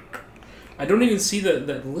don't even see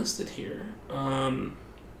that listed here.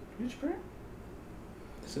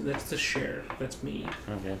 So that's the share. That's me.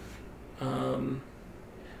 Okay.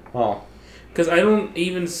 Well, because I don't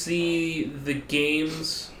even see the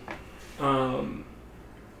games. The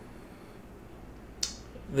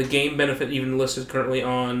game benefit even listed currently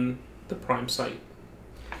on the Prime site.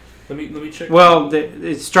 Let me check. Well,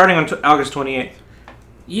 it's starting on August 28th.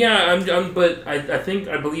 Yeah, but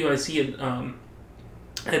I believe I see it. I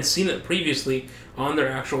had seen it previously on their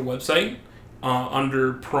actual website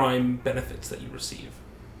under Prime benefits that you receive.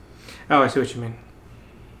 Oh, I see what you mean.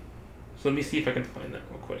 So let me see if I can find that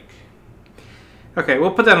real quick. Okay,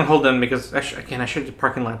 we'll put that on hold then because I should have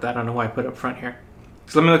parking lot that. I don't know why I put it up front here.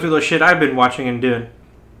 So let me go through the shit I've been watching and doing.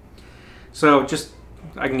 So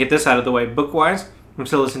I can get this out of the way. Book-wise, I'm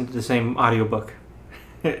still listening to the same audiobook.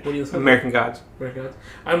 What are you listening American Gods. American Gods.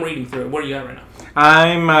 I'm reading through it. What do you got right now?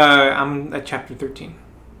 I'm at chapter 13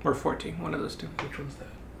 or 14, one of those two. Which one's that?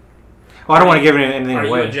 Well, I don't want to give anything away.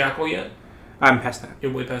 Are you at Jackal yet? I'm past that.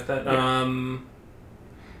 You're way past that? Yeah.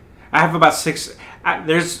 I have about 6...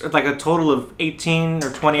 there's like a total of 18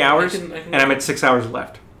 or 20 hours, and I'm at 6 hours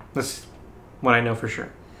left. That's what I know for sure.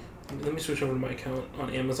 Let me switch over to my account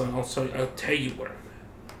on Amazon. I'll tell you where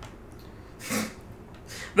I'm at.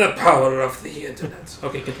 The power of the internet.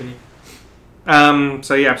 Okay, continue.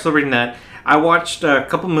 So yeah, I'm still reading that. I watched a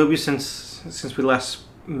couple movies since we last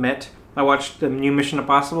met. I watched the new Mission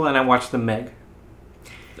Impossible, and I watched The Meg.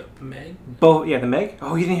 The Meg? Both, yeah, The Meg.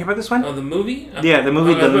 Oh, you didn't hear about this one? Oh, the movie? Yeah, the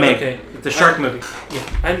movie, The Meg. Okay. The shark movie.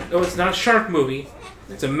 Yeah. It's not a shark movie.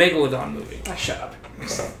 It's a Megalodon movie. Shut up.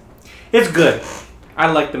 It's good. I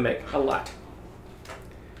like The Meg a lot.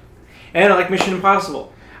 And I like Mission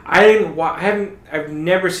Impossible. I've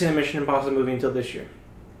never seen a Mission Impossible movie until this year.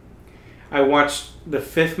 I watched the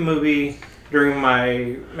 5th movie during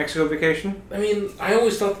my Mexico vacation. I mean, I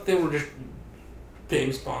always thought that they were just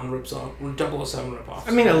James Bond rips off, or 007 rip-offs.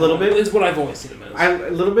 I mean, a little bit. It's what I've always seen them as. A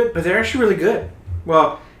little bit, but they're actually really good.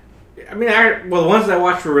 Well, the ones that I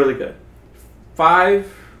watched were really good. 5,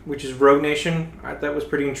 which is Rogue Nation, I thought was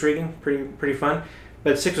pretty intriguing, pretty fun.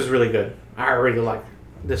 But 6 was really good. I really liked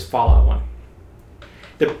this Fallout one.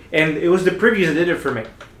 And it was the previews that did it for me.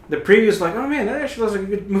 The preview was like, oh man, that actually looks like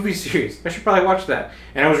a good movie series. I should probably watch that.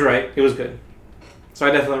 And I was right. It was good. So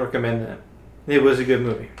I definitely recommend that. It was a good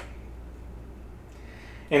movie.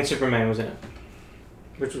 And Superman was in it,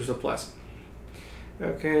 which was a plus.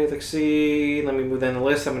 Okay, let's see. Let me move down the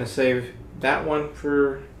list. I'm going to save that one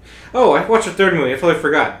for... Oh, I watched the 3rd movie. I totally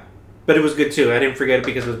forgot. But it was good too. I didn't forget it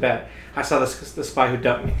because it was bad. I saw The Spy Who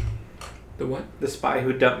Dumped Me. The what? The Spy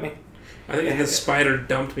Who Dumped Me. I think the spider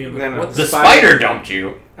dumped me. No. What? The spider dumped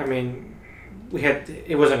you? I mean,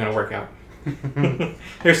 it wasn't going to work out.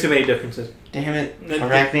 There's too many differences. Damn it,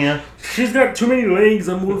 Arachnia. She's got too many legs.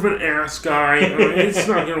 I'm more of an ass guy. It's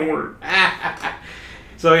not going to work.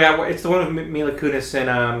 So yeah, it's the one with Mila Kunis and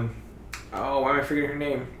why am I forgetting her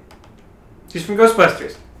name? She's from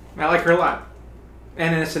Ghostbusters. I like her a lot.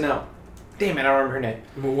 And in SNL. Damn it, I don't remember her name.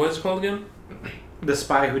 What is it called again? The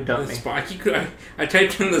Spy Who Dumped Me. I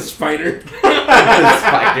typed in the spider. The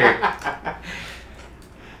spider.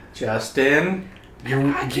 Justin.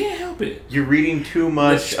 I can't help it. You're reading too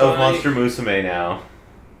much of Monster Musume now.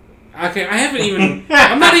 Okay,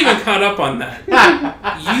 I'm not even caught up on that.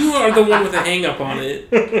 You are the one with a hang up on it.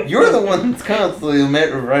 You're the one that's constantly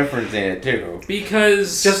referencing it too.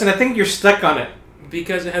 Because... Justin, I think you're stuck on it.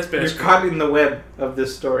 Because it has best. You're caught in the web of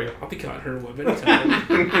this story. I'll be caught in her web anytime.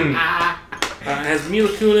 It has Mila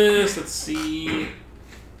Kunis. Let's see.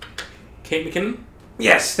 Kate McKinnon?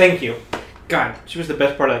 Yes, thank you. God, she was the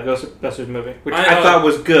best part of that Ghostbusters movie, which I thought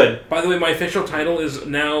was good. By the way, my official title is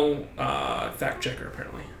now fact checker,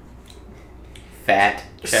 apparently. Fat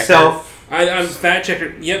checker? I'm fat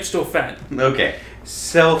checker. Yep, still fat. Okay.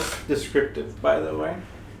 Self-descriptive, by the way.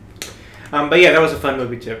 But yeah, that was a fun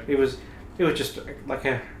movie too. It was It was just like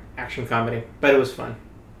a action comedy, but it was fun.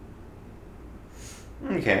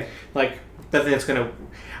 Okay. Like nothing that's gonna.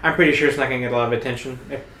 I'm pretty sure it's not gonna get a lot of attention.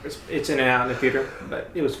 It's in and out in the theater, but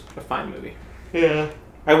it was a fine movie. Yeah.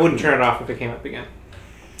 I wouldn't turn it off if it came up again.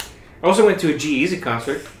 I also went to a G-Eazy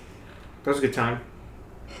concert. That was a good time.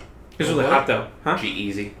 It was really hot though, huh?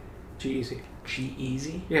 G-Eazy. G-Eazy.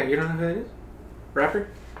 G-Eazy? Yeah, you don't know who that is? Rapper?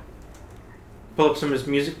 Pull up some of his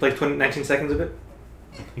music, play 19 seconds of it.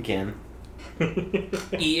 Again.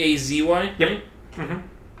 E-A-Z-Y? Yep. Right? Mm-hmm.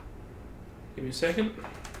 Give me a second.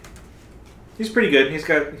 He's pretty good. He's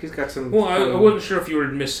got some. Well, I wasn't sure if you were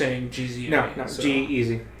missaying G-Z. No, so.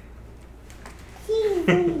 G-Eazy.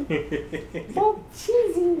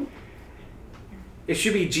 It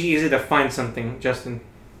should be G-Eazy to find something, Justin.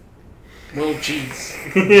 Well, jeez.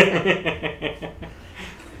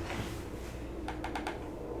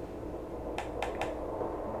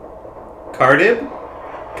 Cardiff?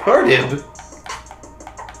 Cardiff?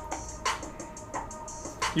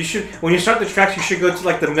 You should, when you start the tracks, you should go to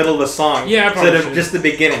like the middle of the song. Yeah, I probably instead of should. just the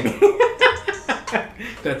beginning.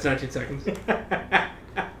 That's 19 seconds.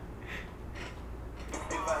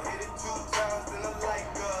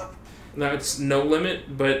 No, it's No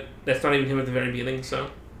Limit, but that's not even him at the very beginning, so.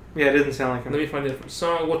 Yeah, it doesn't sound like him. Let me find a different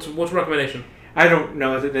song. What's a recommendation? I don't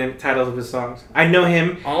know the titles of his songs. I know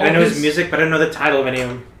him, All I know of his his- music, but I don't know the title of any of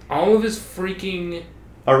them. All of his freaking...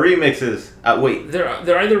 Remixes. Wait.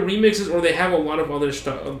 They're either remixes or they have a lot of other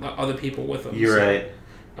stuff, other people with them. You're right.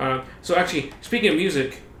 So actually, speaking of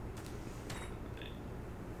music,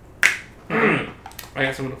 I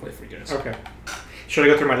got someone to play for you guys. Okay. Should I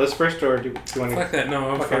go through my list first, or do you want to... Fuck that.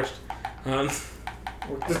 No, I'm Okay. first.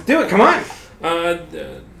 Just do it, come on!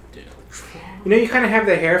 You You know, you kind of have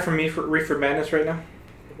the hair from me for Reefer Madness right now.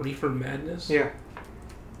 Reefer Madness? Yeah. What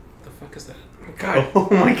the fuck is that? God. Oh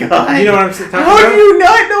my god. You know what I'm talking How about? do you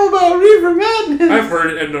not know about Reefer Madness? I've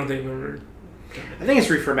heard it. I don't think I've ever... I think it's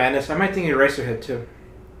Reefer Madness. I might think of Eraserhead, too.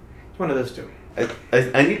 It's one of those two.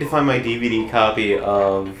 I need to find my DVD copy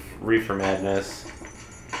of Reefer Madness.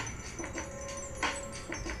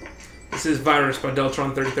 This is Virus by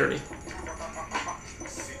Deltron 3030.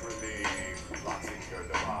 Secretly plotting your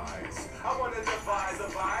demise. I want to devise a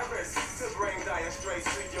virus to bring dire straits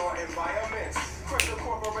to your environment.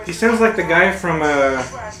 He sounds like the guy from the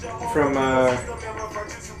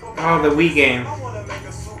Wii game.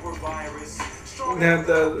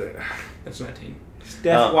 The That's 19.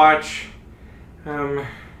 Death Watch.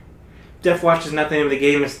 Death Watch is not the name of the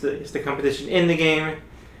game. It's the competition in the game.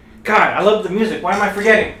 God, I love the music. Why am I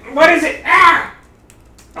forgetting? What is it? Ah!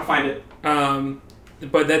 I'll find it.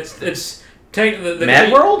 But it's the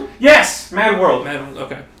Mad World? Yes, Mad World. Mad World.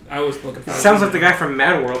 Okay, I was looking for. It sounds like the guy from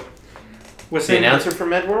Mad World. What's The announcer from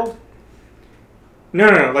Mad World?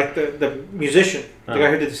 No, like the musician, the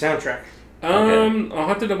guy who did the soundtrack. I'll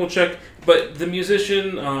have to double check. But the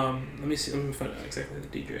musician, let me see. Let me find out exactly who the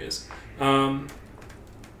DJ is.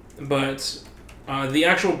 But the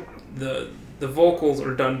actual the vocals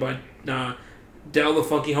are done by Del the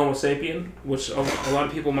Funky Homo Sapien, which a lot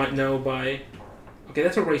of people might know by. Okay,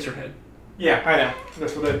 that's Eraserhead. Yeah, I know.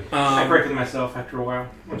 That's what I corrected myself after a while.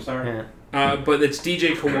 I'm sorry. Yeah. But it's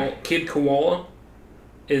DJ Kid Koala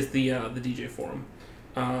is the DJ for him.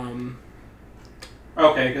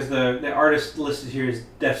 Okay, because the artist listed here is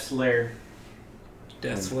Def Slayer.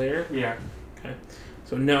 Death Slayer. Yeah. Okay.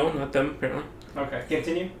 So no, not them apparently. Okay,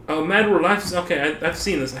 continue. Oh, Mad World. I've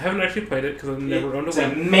seen this. I haven't actually played it because I've never owned a It's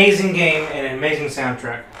Wii. an amazing game and an amazing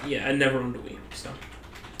soundtrack. Yeah, I never owned a Wii. So.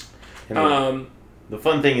 And the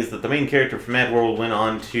fun thing is that the main character from Mad World went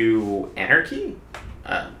on to Anarchy?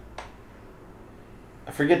 I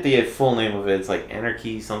forget the full name of it. It's like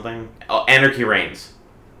Anarchy something. Oh, Anarchy Reigns.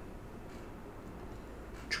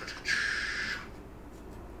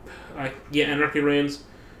 Yeah, Anarchy Reigns.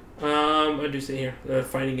 I do see here the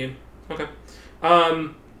fighting game. Okay.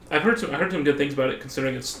 I've heard some good things about it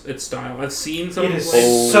considering its style. I've seen some. It of is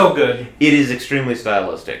it. so good. It is extremely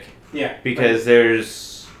stylistic. Yeah. Because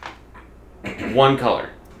there's one color.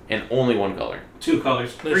 And only one color. 2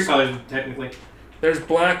 colors. 3 colors, technically. There's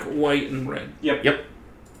black, white, and red. Yep. Yep.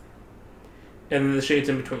 And then the shades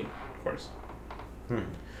in between, of course.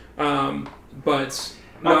 But...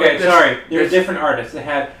 Okay, sorry. They're different artists. They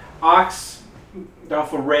had Ox,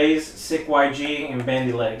 Dolphin Rays, Sick YG, and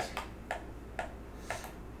Bandy Legs.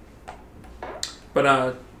 But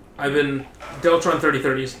I've been... Deltron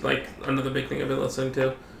 3030 is like another big thing I've been listening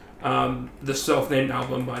to. The self-named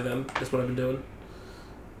album by them is what I've been doing.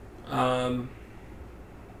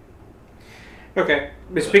 Okay.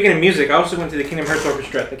 But speaking of music, I also went to the Kingdom Hearts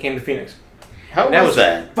Orchestra that came to Phoenix. How That was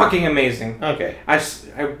that? Fucking amazing. Okay. I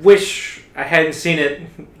wish I hadn't seen it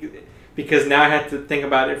because now I have to think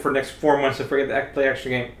about it for the next 4 months to play the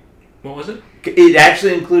extra game. What was it? It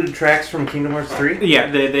actually included tracks from Kingdom Hearts 3? Yeah,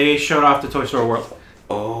 they showed off the Toy Story World.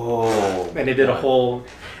 Oh. And they did a whole...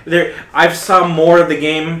 I've saw more of the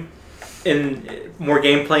game, more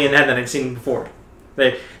gameplay in that than I'd seen before.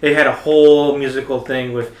 They had a whole musical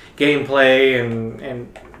thing with gameplay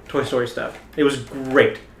and Toy Story stuff. It was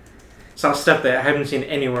great. Saw stuff that I haven't seen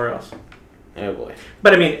anywhere else. Oh boy.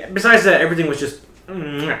 But I mean, besides that, everything was just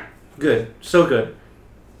good. So good.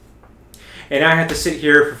 And now I have to sit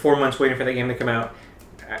here for 4 months waiting for that game to come out,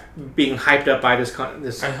 being hyped up by this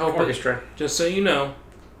orchestra. Just so you know.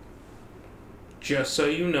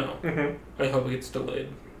 Mm-hmm. I hope it gets delayed.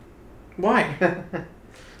 Why?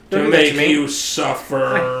 To make you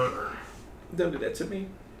suffer. Don't do that to me.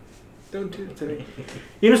 Don't do that to me.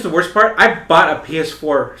 You know what's the worst part? I bought a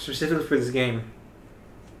PS4 specifically for this game,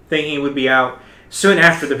 thinking it would be out soon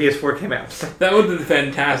after the PS4 came out. That would have been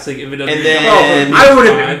fantastic if it doesn't. And then I would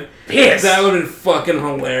have been pissed. That would have been fucking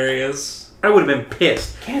hilarious. I would have been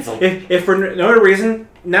pissed. Cancelled. If for no other reason,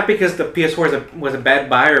 not because the PS4 was a bad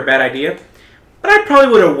buy or a bad idea, but I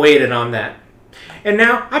probably would have waited on that. And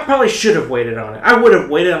now, I probably should have waited on it. I would have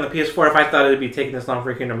waited on the PS4 if I thought it would be taking this long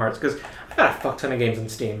for Kingdom Hearts, because I got a fuck ton of games on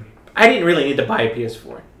Steam. I didn't really need to buy a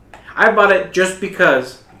PS4. I bought it just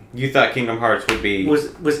because... You thought Kingdom Hearts would be...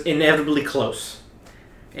 Was inevitably close.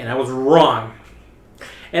 And I was wrong.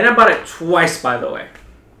 And I bought it twice, by the way.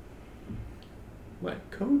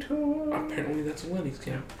 What? Kotor? Apparently that's a Linux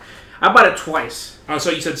game. I bought it twice. Oh,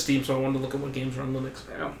 so you said Steam, so I wanted to look at what games are on Linux.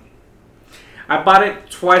 Yeah. I bought it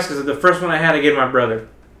twice because the first one I had I gave my brother.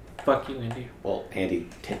 Fuck you, Andy. Well, Andy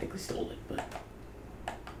technically stole it, but...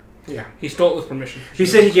 Yeah. He stole it with permission. He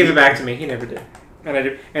said he gave it back to me. He never did. And I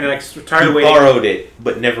did. And I tired he of waiting. borrowed it,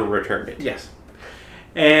 but never returned it. Yes.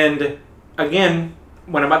 And again,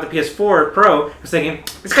 when I bought the PS4 Pro, I was thinking,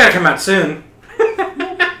 it's got to come out soon.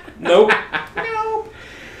 Nope. Nope.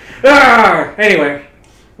 Anyway.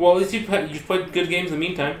 Well, at least you've played good games in the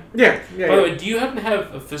meantime. Yeah. By the way, do you happen to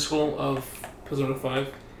have a physical of Persona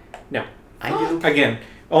 5? No. I do. Again,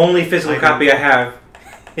 only physical copy I have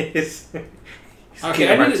is...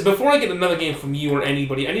 Okay, before I get another game from you or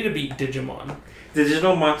anybody, I need to beat Digimon.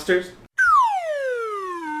 Digital Monsters?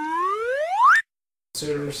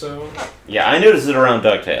 Soon or so. Yeah, I noticed it around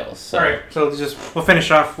DuckTales. So. Alright, so we'll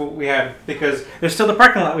finish off what we had, because there's still the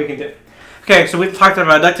parking lot we can do. Okay, so we've talked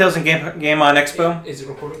about DuckTales and Game On Expo. Is it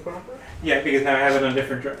recording proper? Yeah, because now I have it on a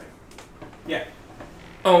different drive. Yeah.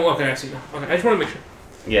 Oh, okay, I see now. Okay, I just want to make sure.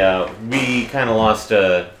 Yeah, we kind of lost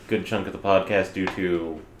a good chunk of the podcast due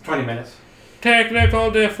to... 20 minutes.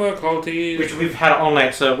 Technical difficulties. Which we've had all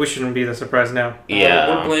night, so we shouldn't be that surprised now.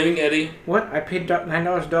 Yeah. We're blaming Eddie. What? I paid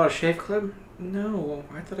 $9 Dollar Shave Club? No,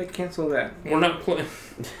 I thought I'd cancel that. We're not playing.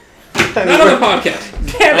 Not on the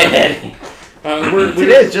podcast. Damn it, Eddie. It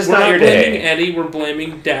is just not your day. We're not blaming Eddie, we're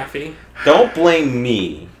blaming Daffy. Don't blame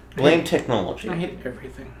me. Blame technology. I hate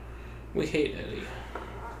everything. We hate Eddie.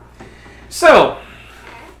 So,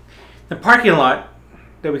 the parking lot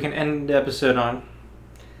that we can end the episode on.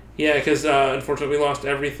 Yeah, because unfortunately we lost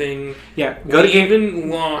everything. Yeah, We even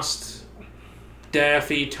lost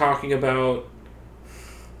Daffy talking about...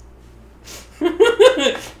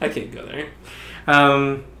 I can't go there.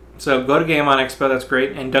 So go to Game On Expo, that's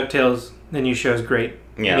great. And DuckTales, the new show, is great.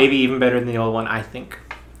 Yeah. Maybe even better than the old one, I think.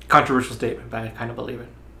 Controversial statement, but I kind of believe it.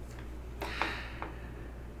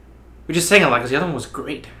 We're just saying a lot because the other one was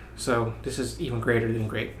great. So this is even greater than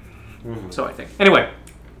great. Mm-hmm. So I think. Anyway.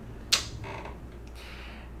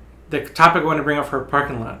 The topic I want to bring up for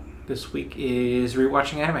parking lot this week is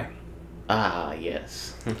rewatching anime. Ah,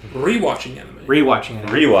 yes. Rewatching anime. Rewatching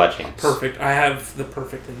anime. Rewatching. Perfect. I have the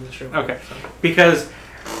perfect thing to show. Okay. Because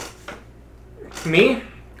me,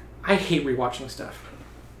 I hate rewatching stuff.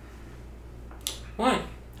 Why?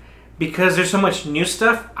 Because there's so much new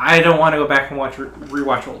stuff, I don't want to go back and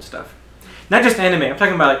rewatch old stuff. Not just anime, I'm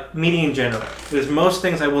talking about like media in general. There's most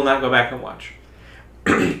things I will not go back and watch.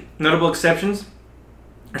 Notable exceptions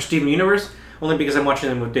are Steven Universe, only because I'm watching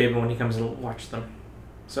them with David when he comes and watches them.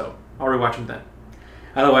 So, I'll rewatch them then.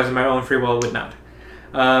 Otherwise, in my own free will, I would not.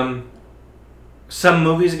 Some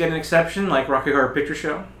movies get an exception, like Rocky Horror Picture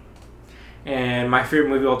Show. And my favorite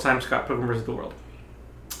movie of all time, Scott Pilgrim vs. the World.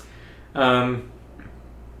 But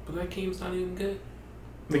that game's not even good.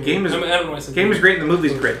 The game is I don't know why I said game is great and the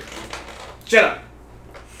movie's great. Shut up!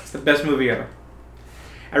 It's the best movie ever.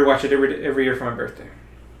 I rewatch it every year for my birthday.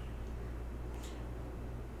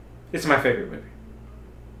 It's my favorite movie.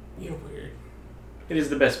 You're weird. It is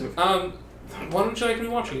the best movie. Why don't you like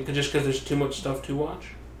rewatching it? Just because there's too much stuff to watch?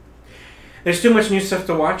 There's too much new stuff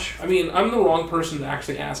to watch. I mean, I'm the wrong person to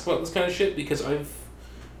actually ask about this kind of shit because I've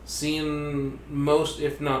seen most,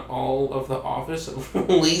 if not all, of The Office at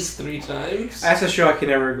least 3 times. That's a show I can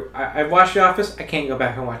never... I've watched The Office. I can't go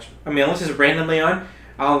back and watch it. I mean, unless it's randomly on,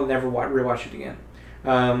 I'll never rewatch it again.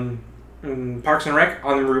 Parks and Rec,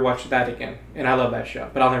 I'll never rewatch that again. And I love that show,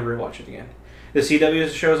 but I'll never rewatch it again. The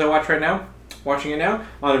CW shows I watch right now, watching it now,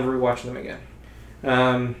 I'll never rewatch them again.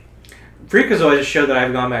 Freakazoid is a show that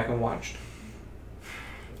I've gone back and watched.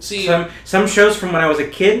 See, some shows from when I was a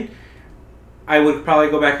kid, I would probably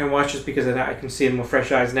go back and watch just because I can see them with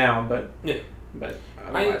fresh eyes now. But yeah, but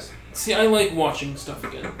otherwise, I like watching stuff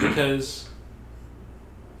again because,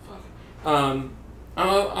 I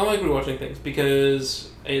like rewatching things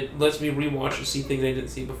because it lets me rewatch and see things I didn't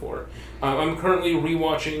see before. I'm currently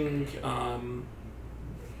rewatching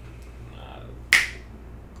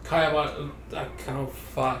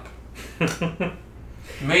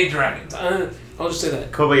Maid Dragons. I'll just say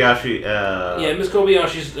that. Kobayashi. Yeah, Miss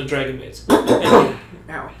Kobayashi's Dragon Maids.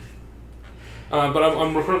 Ow. But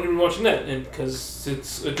I'm currently rewatching that, and because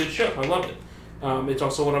it's a good show, I love it. It's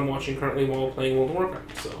also what I'm watching currently while playing World of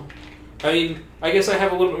Warcraft. So, I mean, I guess I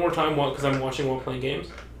have a little bit more time because I'm watching while playing games.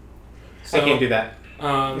 So, I can't do that.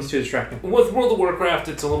 It's too distracting. With World of Warcraft,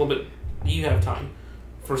 it's a little bit. You have time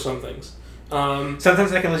for some things.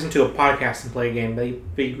 Sometimes I can listen to a podcast and play a game, but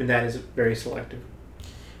even that is very selective.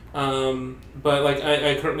 But like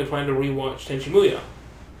I currently plan to rewatch Tenchi Muyo.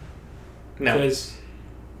 No. Because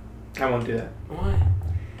I won't do that. Why?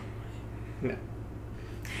 No.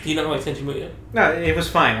 Do you not like Tenchi Muyo? No, it was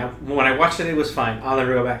fine. When I watched it, it was fine. I'll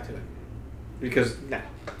never go back to it. Because, no.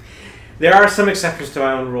 There are some exceptions to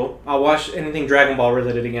my own rule. I'll watch anything Dragon Ball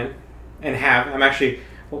related again. And have. I'm actually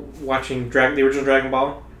watching the original Dragon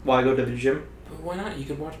Ball while I go to the gym. But why not? You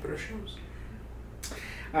could watch better shows.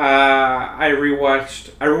 I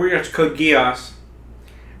rewatched Code Geass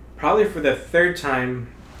probably for the 3rd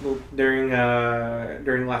time during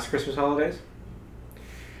the last Christmas holidays.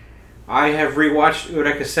 I have rewatched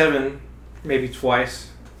Eureka 7 maybe twice.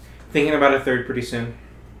 Thinking about a 3rd pretty soon,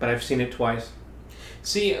 but I've seen it twice.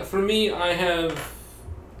 See, for me,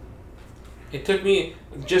 it took me,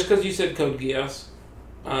 just because you said Code Geass,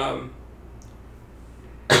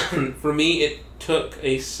 for me it took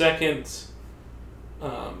a second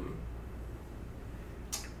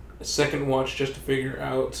watch just to figure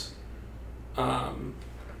out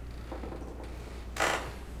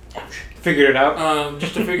Figured it out?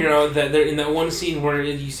 Just to figure out that they're in that one scene where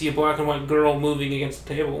you see a black and white girl moving against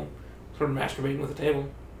the table, sort of masturbating with the table.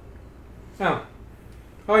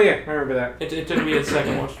 Oh yeah, I remember that. It took me a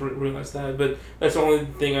second watch to realize that, but that's the only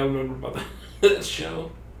thing I remember about that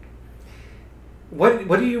show.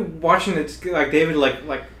 What are you watching that's like David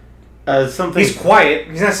like something. He's quiet,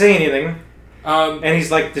 he's not saying anything. And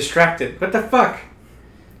he's like distracted. What the fuck?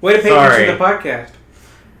 Way to pay attention to the podcast.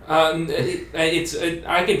 I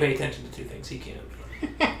can pay attention to 2 things. He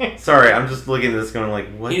can't. Sorry, I'm just looking at this going like,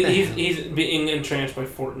 what the hell? He's being entranced by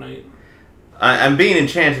Fortnite. I'm being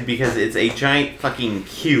enchanted because it's a giant fucking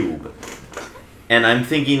cube. And I'm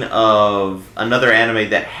thinking of another anime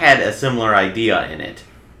that had a similar idea in it.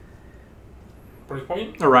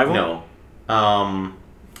 Breakpoint? Arrival? No.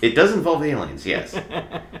 It does involve aliens, yes.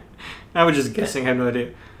 I was just guessing, I have no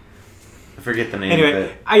idea. I forget the name of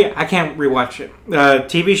Anyway, it. I can't rewatch it.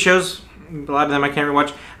 TV shows, a lot of them I can't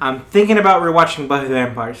rewatch. I'm thinking about rewatching Buffy the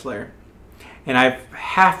Vampire Slayer. And I've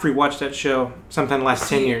half rewatched that show sometime in the last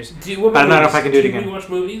 10 years. But I don't know if I can do it again. Do you rewatch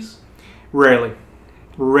movies? Rarely.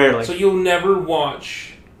 So you'll never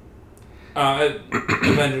watch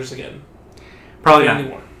Avengers again? Probably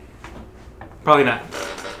not. Probably not.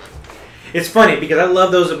 It's funny because I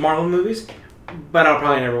love those Marvel movies, but I'll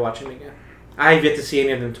probably never watch them again. I've yet to see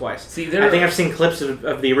any of them twice. I think I've seen clips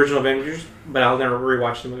of the original Avengers, but I'll never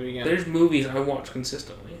rewatch the movie again. There's movies I watch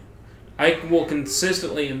consistently. I will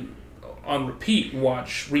consistently and on repeat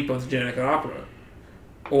watch Repo the Genetic Opera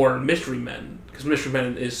or Mystery Men, because Mystery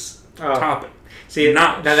Men is topic. See,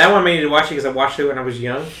 now that one made me to watch it because I watched it when I was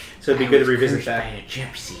young, so it'd be good to revisit that.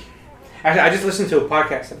 Gypsy. Actually, I just listened to a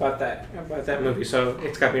podcast about that movie, so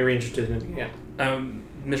it's got me reinterested in it again.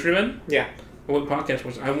 Mystery Men? Yeah. What podcast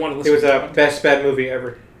was it? I want to listen to it. It was a best bad movie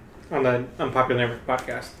ever on the Unpopular Network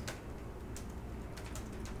podcast.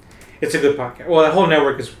 It's a good podcast. Well, the whole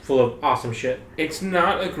network is full of awesome shit. It's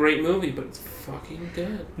not a great movie, but it's fucking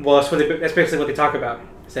good. Well, that's basically what they talk about.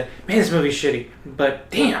 They say, man, this movie's shitty, but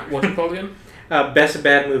damn. What's it called again? Best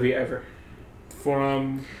bad movie ever.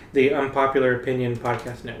 From the Unpopular Opinion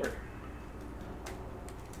Podcast Network.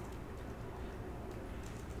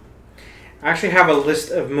 I actually have a list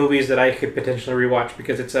of movies that I could potentially rewatch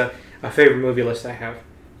because it's a favorite movie list I have.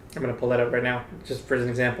 I'm going to pull that up right now, just for an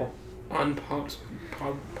example. On podcast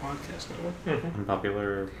network. Mm-hmm.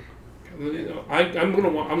 Unpopular.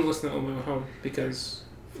 I'm listening on my way home because.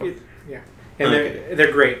 And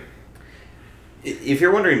they're great. If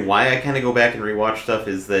you're wondering why I kind of go back and rewatch stuff,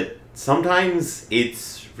 is that sometimes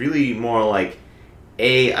it's really more like,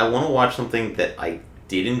 I want to watch something that I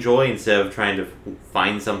did enjoy instead of trying to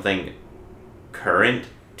find something current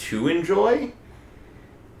to enjoy.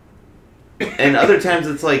 And other times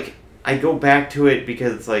it's like, I go back to it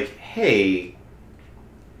because it's like, hey,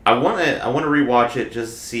 I want to rewatch it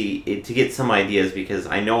just to see it, to get some ideas, because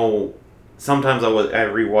I know sometimes I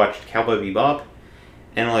rewatched Cowboy Bebop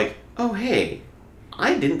and I'm like, oh hey,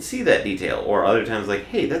 I didn't see that detail. Or other times like,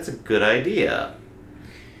 hey, that's a good idea.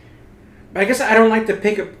 I guess I don't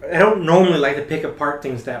normally like to pick apart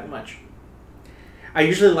things that much. I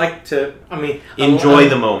usually like to, enjoy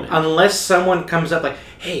the moment. Unless someone comes up like,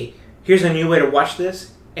 hey, here's a new way to watch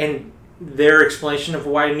this, and their explanation of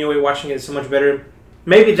why a new way of watching it is so much better,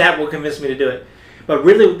 maybe that will convince me to do it. But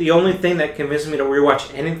really, the only thing that convinces me to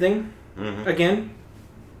rewatch anything again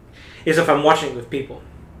is if I'm watching it with people.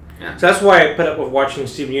 Yeah. So that's why I put up with watching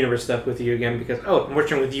Steven Universe stuff with you again, because, I'm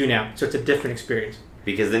watching with you now, so it's a different experience.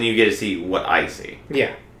 Because then you get to see what I see.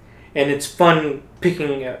 Yeah. And it's fun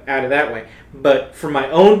picking out of that way. But for my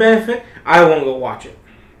own benefit, I won't go watch it.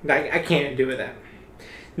 I can't do that.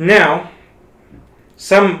 Now,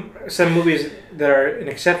 some movies that are an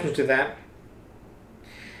exception to that,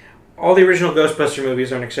 all the original Ghostbuster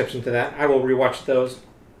movies are an exception to that. I will rewatch those.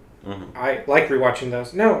 Mm-hmm. I like rewatching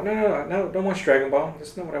those. No, don't watch Dragon Ball.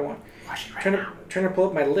 That's not what I want. Watch it right now. Trying to pull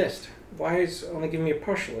up my list. Why is it only giving me a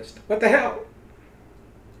partial list? What the hell?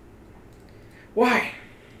 Why?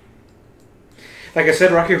 Like I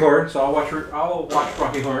said, Rocky Horror, so I'll watch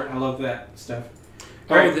Rocky Horror. I love that stuff.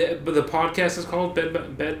 But the podcast is called Best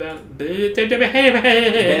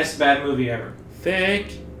Bad Movie Ever.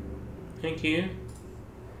 Thank you.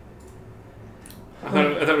 I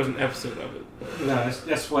thought it was an episode of it. No,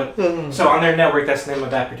 that's what. So on their network, that's the name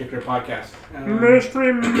of that particular podcast.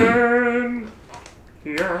 Mystery Man.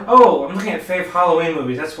 Yeah. Oh, I'm looking at fave Halloween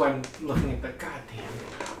movies. That's why I'm looking at the goddamn.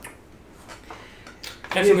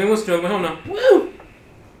 Actually, let's do it. Home now. Woo!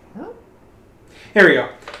 Here we go.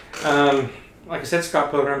 Like I said,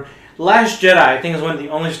 Scott Pilgrim. Last Jedi, I think, is one of the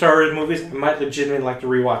only Star Wars movies I might legitimately like to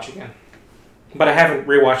rewatch again. But I haven't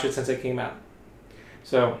rewatched it since it came out.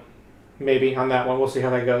 So, maybe on that one. We'll see how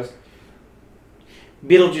that goes.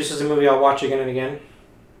 Beetlejuice is a movie I'll watch again and again.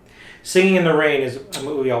 Singing in the Rain is a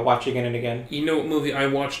movie I'll watch again and again. You know what movie I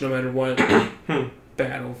watch no matter what?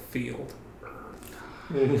 Battlefield.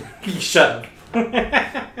 Shut up.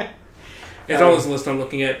 It's on this list I'm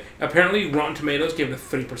looking at. Apparently, Rotten Tomatoes gave it a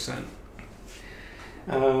 3%.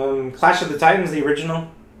 Clash of the Titans, the original,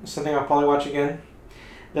 is something I'll probably watch again.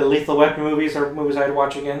 The Lethal Weapon movies are movies I'd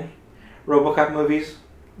watch again. RoboCop movies,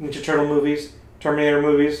 Ninja Turtle movies, Terminator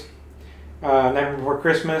movies, Nightmare Before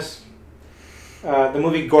Christmas. The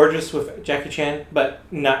movie Gorgeous with Jackie Chan, but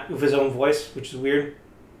not with his own voice, which is weird.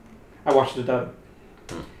 I watched the dub.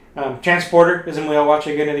 Transporter is a movie I'll watch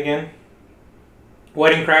again and again.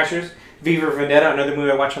 Wedding Crashers, V for Vendetta, another movie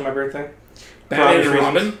I watched on my birthday. Batman and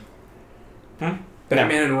Robin?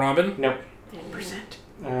 Batman and Robin? Nope.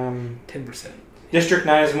 10%. 10%. District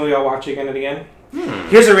 9 is a movie I'll watch again and again.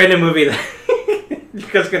 Here's a random movie that you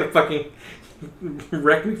guys are going to fucking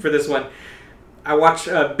wreck me for this one. I watch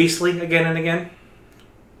Beastly again and again.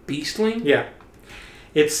 Beastly? Yeah.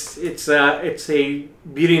 It's a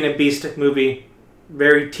Beauty and the Beast movie,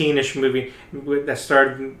 very teenish movie that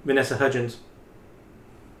starred Vanessa Hudgens.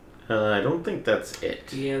 I don't think that's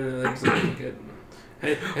it. Yeah, that's not good.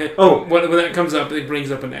 Oh, when that comes up, it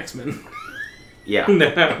brings up an X-Men. Yeah.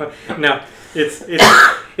 No. It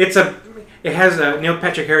has Neil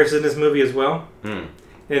Patrick Harris in this movie as well. And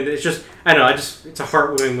it's just, I don't know, it's a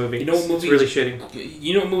heartwarming movie. You know what movie? It's really shitty.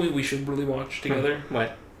 You know what movie we should really watch together?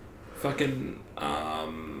 What? Fucking,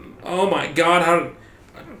 oh my god,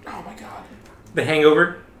 oh my god. The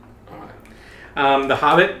Hangover. The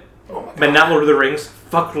Hobbit. Oh my god. But not Lord of the Rings.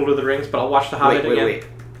 Fuck Lord of the Rings, but I'll watch The Hobbit again. Wait.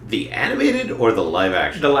 The animated or the live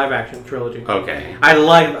action? The live action trilogy. Okay. I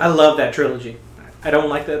love that trilogy. I don't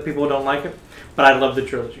like that people don't like it, but I love the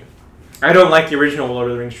trilogy. I don't like the original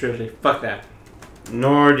Lord of the Rings trilogy. Fuck that.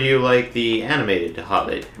 Nor do you like the animated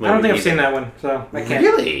Hobbit movie. I don't think I've seen that one, so I can't.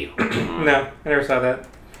 Really? No, I never saw that.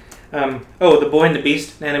 The Boy and the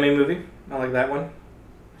Beast, an anime movie. I like that one.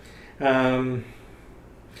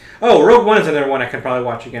 Rogue One is another one I can probably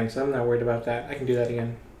watch again, so I'm not worried about that. I can do that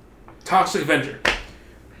again. Toxic Avenger.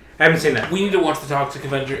 I haven't seen that. We need to watch The Toxic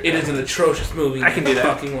Avenger. It is an atrocious movie. I can do that.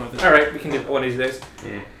 I fucking love it. Alright, we can do it one of these days.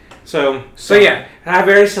 Yeah. So yeah, I have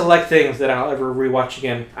very select things that I'll ever rewatch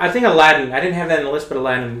again. I think Aladdin. I didn't have that in the list, but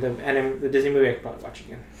Aladdin, the Disney movie, I could probably watch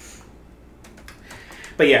again.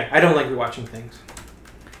 But yeah, I don't like rewatching things.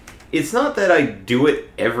 It's not that I do it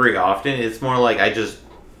every often. It's more like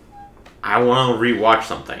I want to rewatch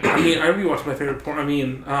something. I mean, I rewatched my favorite porn. I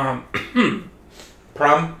mean,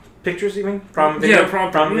 Prom pictures, you mean? Prom video? Yeah,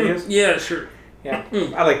 prom videos? Yeah, sure. Yeah,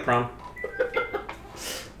 I like prom.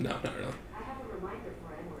 No, not really.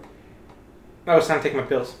 Oh, it's time to take my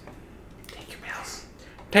pills. Take your pills.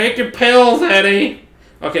 Take your pills, Eddie!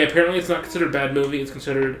 Okay, apparently it's not considered a bad movie. It's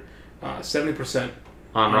considered 70%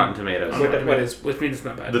 On Rotten Tomatoes. Which means it's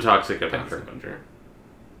not bad. The Toxic Avenger.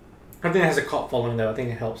 I think it has a cult following, though. I think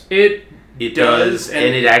it helps. It does,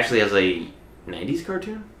 and it actually has a 90s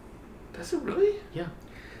cartoon. Does it really? Yeah.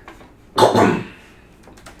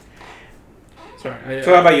 Sorry.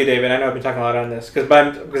 So how about you, David? I know I've been talking a lot on this, because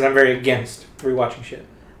I'm very against rewatching shit.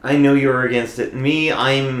 I know you're against it. Me,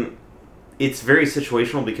 it's very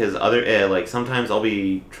situational because sometimes I'll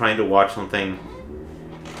be trying to watch something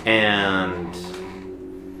and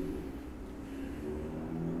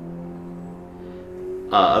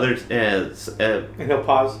And he'll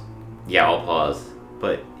pause. Yeah, I'll pause.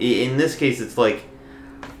 But in this case, it's like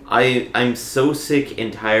I'm so sick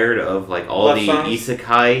and tired of like all Love the songs?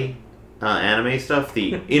 isekai anime stuff,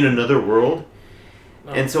 the in another world.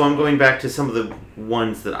 And so I'm going back to some of the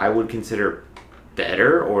ones that I would consider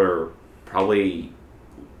better, or probably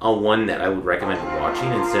a one that I would recommend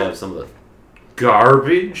watching instead of some of the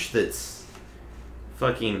garbage that's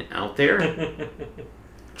fucking out there.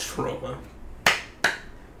 Trauma.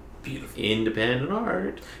 Beautiful. Independent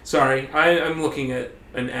art. Sorry, I'm looking at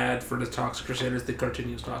an ad for the Toxic Crusaders the cartoon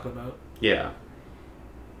he was talking about. Yeah.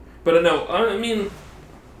 But no, I mean,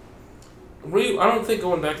 I don't think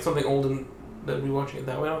going back to something old and then rewatching it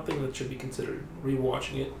that way, I don't think that should be considered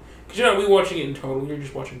rewatching it. Because you're not rewatching it in total, you're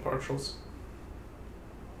just watching partials.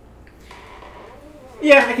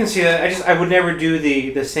 Yeah, I can see that. I would never do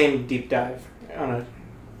the same deep dive on a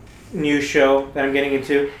new show that I'm getting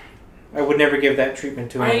into. I would never give that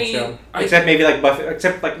treatment to another show. Except maybe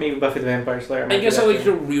Buffy the Vampire Slayer. I guess I like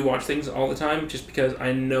to rewatch things all the time just because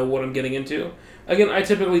I know what I'm getting into. Again, I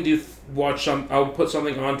typically do I'll put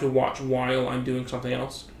something on to watch while I'm doing something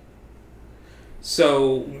else.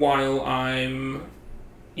 So while I'm,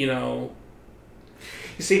 You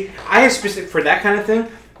see, I have specific for that kind of thing.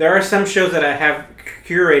 There are some shows that I have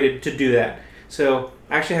curated to do that. So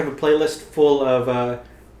I actually have a playlist full of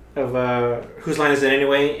Whose Line Is It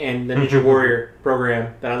Anyway and the Ninja Warrior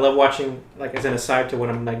program that I love watching, like as an aside to when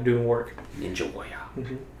I'm like doing work. Ninja Warrior.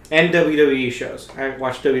 Mm-hmm. And WWE shows. I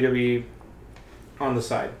watch WWE on the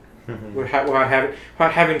side without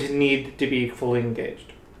having to need to be fully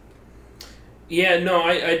engaged. Yeah, no,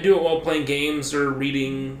 I do it while playing games or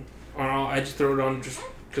reading. I just throw it on just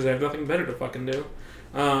because I have nothing better to fucking do.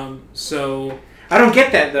 So I don't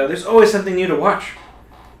get that though. There's always something new to watch.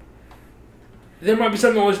 There might be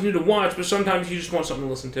something always new to watch, but sometimes you just want something to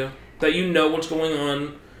listen to that you know what's going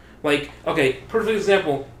on. Like, okay, perfect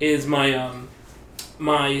example is my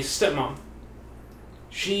my stepmom.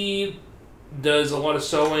 She does a lot of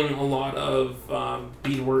sewing, a lot of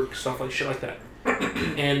beadwork, stuff like shit like that.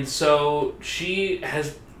 And so she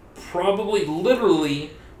has probably literally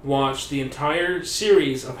watched the entire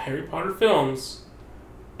series of Harry Potter films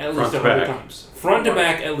at least 100 times. Front to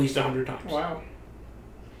back at least 100 times. Wow.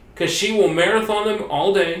 Because she will marathon them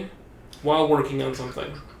all day while working on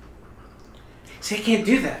something. See, I can't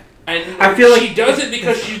do that. And I feel like she does it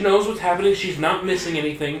because she knows what's happening. She's not missing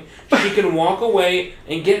anything. She can walk away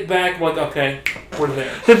and get back like, okay, we're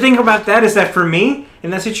there. The thing about that is that for me,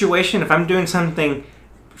 in that situation, if I'm doing something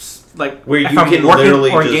like where you if I'm can working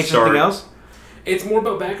literally or just engaged something else, it's more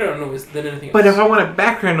about background noise than anything else. But if I want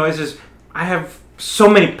background noises, I have so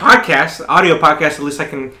many podcasts, audio podcasts. At least I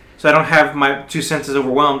can, so I don't have my two senses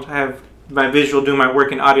overwhelmed. I have my visual doing my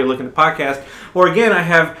work and audio looking at the podcast. Or again, I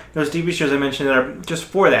have those TV shows I mentioned that are just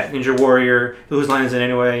for that. Ninja Warrior, Whose Line Is It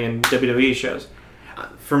Anyway, and WWE shows.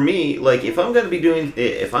 For me, like, if I'm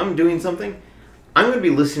doing something, I'm going to be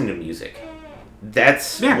listening to music.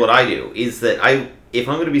 That's what I do. Is that if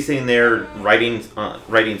I'm going to be sitting there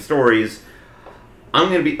writing stories, I'm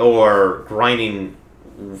going to be, or grinding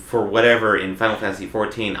for whatever in Final Fantasy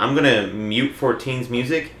 14, I'm going to mute 14's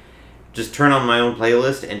music, just turn on my own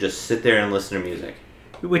playlist, and just sit there and listen to music.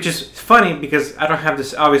 Which is funny because I don't have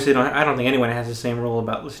this. Obviously, I don't think anyone has the same rule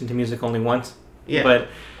about listening to music only once. Yeah.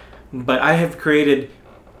 But I have created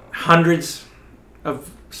hundreds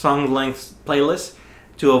of song length playlists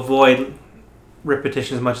to avoid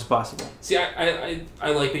repetition as much as possible. See, I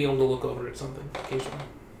like being able to look over at something occasionally.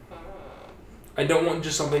 I don't want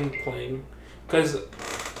just something playing. Because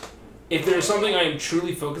if there's something I am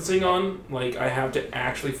truly focusing on, like I have to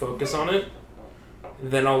actually focus on it,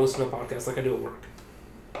 then I'll listen to a podcast like I do at work.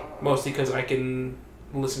 Mostly because I can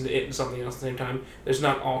listen to it and something else at the same time. There's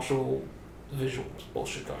not actual visual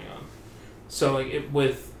bullshit going on. So like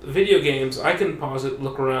with video games, I can pause it,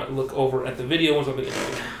 look around, look over at the video when something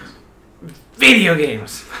interesting happens. Video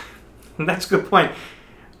games. That's a good point.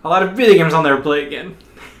 A lot of video games I'll never play again.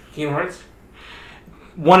 Kingdom Hearts?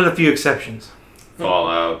 One of the few exceptions.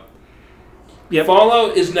 Fallout. Yep.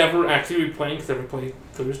 Fallout is never actually replaying because every play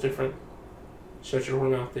through is different. Shut your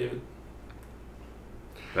mouth, David.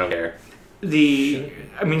 I don't care.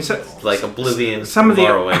 Like Oblivion. Some of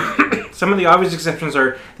Morrowind. some of the obvious exceptions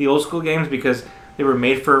are the old school games because they were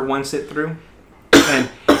made for one sit through, and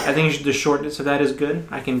I think the shortness of that is good.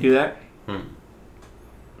 I can do that.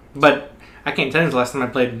 But I can't tell you the last time I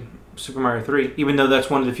played Super Mario 3, even though that's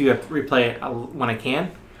one of the few I replay it when I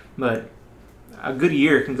can. But a good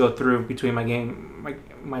year can go through between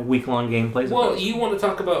my week-long gameplays. Well, you want to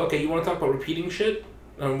talk about repeating shit?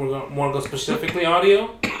 And we want to go specifically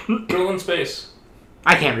audio? Drill in space.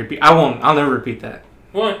 I can't repeat. I won't. I'll never repeat that.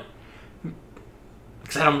 Why?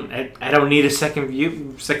 Because I don't need a second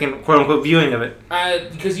quote-unquote viewing of it.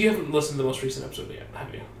 Because you haven't listened to the most recent episode yet,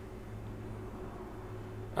 have you?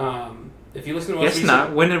 If you listen to the most recent... Yes,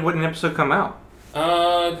 not. When did an episode come out?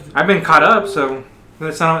 I've been caught up, so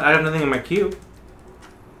that's not. I have nothing in my queue.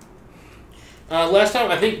 Last time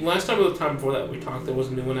of the time before that we talked, there was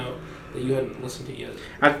a new one out that you hadn't listened to yet.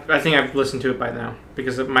 I think I've listened to it by now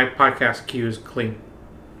because my podcast queue is clean.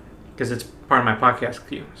 Because it's part of my podcast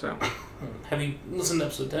queue. So. Have you listened to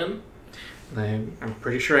episode 10? I'm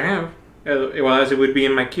pretty sure I have. Well, as it would be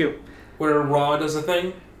in my queue. Where Raw does a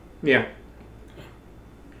thing? Yeah.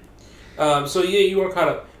 So yeah, you are caught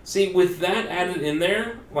up. See, with that added in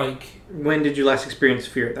there, like... When did you last experience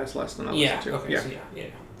fear? That's less than I listened to. Okay, so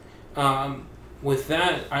yeah. With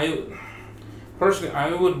that, I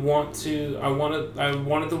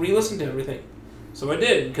wanted to re-listen to everything. So I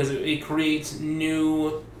did, because it creates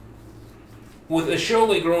new... With a show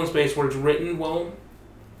like Grow in Space where it's written well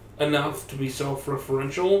enough to be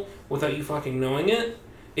self-referential without you fucking knowing it,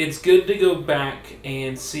 it's good to go back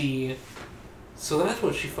and see... So that's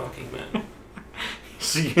what she fucking meant.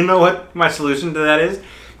 So you know what my solution to that is?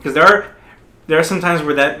 Because there are some times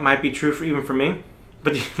where that might be true even for me.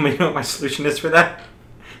 But you know what my solution is for that?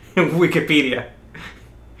 Wikipedia.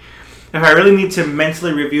 If I really need to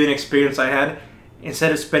mentally review an experience I had,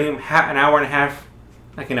 instead of spending an hour and a half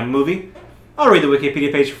like in a movie, I'll read the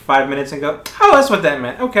Wikipedia page for 5 minutes and go, oh, that's what that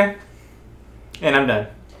meant. Okay. And I'm done.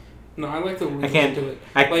 No, I like the I can't to it.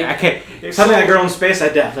 I can't. Something like Girl in Space, I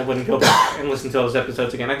definitely wouldn't go back and listen to those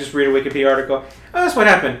episodes again. I just read a Wikipedia article. Oh, that's what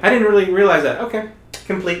happened. I didn't really realize that. Okay.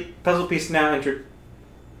 Complete. Puzzle piece now entered.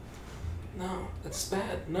 No, that's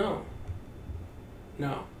bad. No.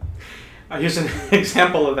 I'll use an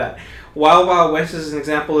example of that. Wild Wild West is an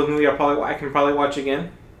example of a movie I can probably watch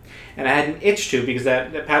again. And I had an itch to because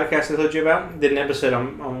that podcast I told you about did an episode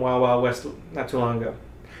on Wild Wild West not too long ago.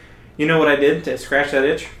 You know what I did to scratch that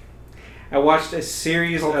itch? I watched a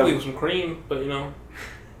series Hopefully with some cream, but you know.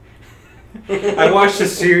 I watched a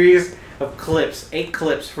series of clips, 8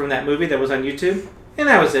 clips from that movie that was on YouTube, and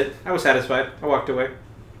that was it. I was satisfied. I walked away.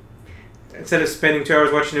 Instead of spending 2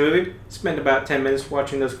 hours watching the movie, spent about 10 minutes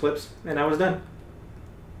watching those clips, and I was done.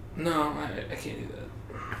 No, I can't do that.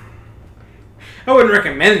 I wouldn't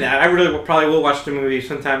recommend that. I really probably will watch the movie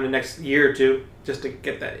sometime the next year or two just to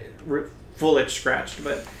get that full itch scratched,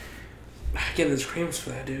 but... Getting the creams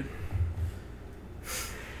for that, dude.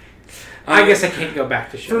 I guess I can't go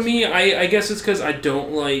back to shows. For me, I guess it's because I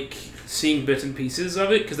don't like seeing bits and pieces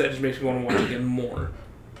of it, because that just makes me want to watch it again more.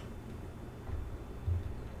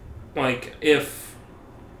 Like,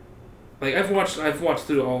 I've watched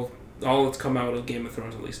through all that's come out of Game of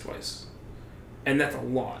Thrones at least twice. And that's a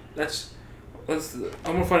lot. I'm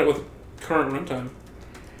going to find it with current runtime.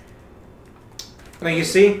 Now, you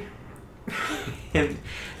see... and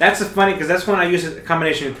that's funny, because that's when I use a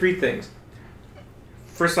combination of 3 things.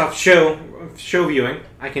 First off, show viewing.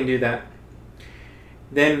 I can do that.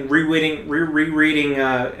 Then rereading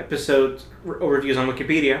episode overviews on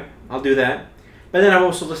Wikipedia. I'll do that. But then I've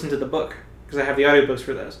also listened to the book because I have the audiobooks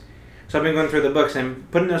for those. So I've been going through the books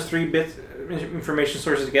and putting those 3 bits information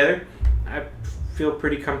sources together. I feel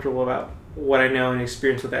pretty comfortable about what I know and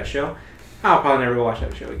experience with that show. I'll probably never go watch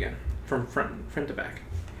that show again from front to back.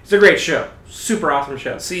 It's a great show. Super awesome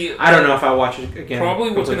show. See, I don't know if I'll watch it again.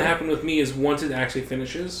 Probably what's going to happen with me is once it actually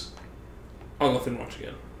finishes, I'll go through and watch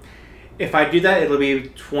again. If I do that, it'll be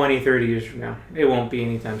 20, 30 years from now. It won't be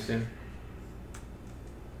anytime soon.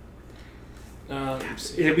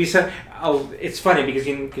 It'd be so. Oh, it's funny because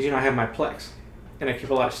you know I have my Plex, and I keep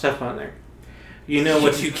a lot of stuff on there. You know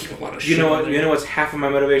what? You keep a lot of You shit know on what? there. You know what's half of my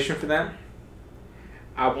motivation for that?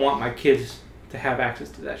 I want my kids to have access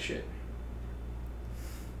to that shit.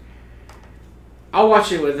 I'll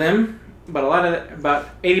watch it with them, but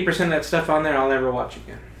about 80% of that stuff on there I'll never watch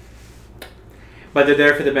again. But they're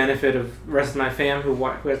there for the benefit of the rest of my fam who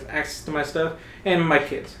has access to my stuff and my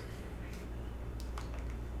kids.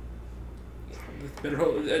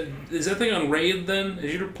 Is that thing on Raid then?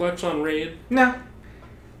 Is your Plex on Raid? No,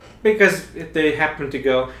 because if they happen to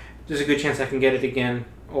go, there's a good chance I can get it again,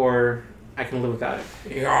 or I can live without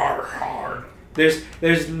it. Hard.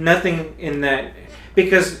 There's nothing in that,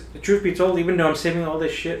 because the truth be told, even though I'm saving all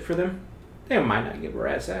this shit for them, they might not give a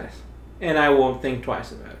rat's ass, and I won't think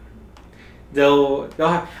twice about it. They'll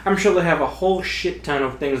have, I'm sure they'll have a whole shit ton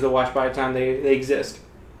of things to watch by the time they exist.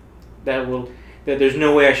 That there's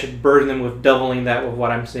no way I should burden them with doubling that with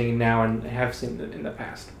what I'm seeing now and have seen in the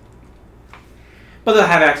past. But they'll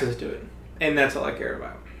have access to it, and that's all I care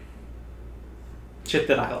about. Shit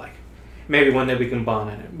that I like. Maybe one day we can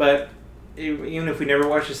bond on it, but even if we never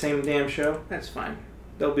watch the same damn show, that's fine.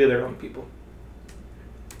 They'll be their own people.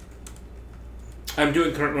 I'm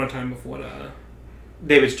doing current runtime of what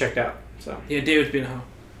David's checked out, so yeah, David's been how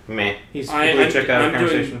Meh. he's completely checked out of the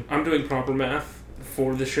conversation. I'm doing proper math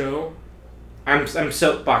for the show. I'm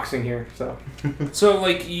soapboxing here, so So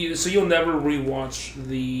you'll never rewatch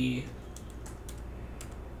the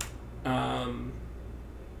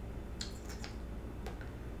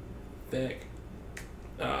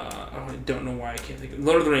I don't know why I can't think of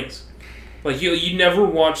Lord of the Rings. Like you never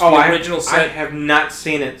watched the original set. I have not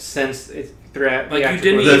seen it since it's throughout. Like you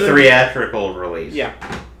didn't The even, theatrical release. Yeah.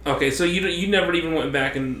 Okay, so you never even went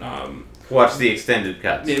back and Watch the extended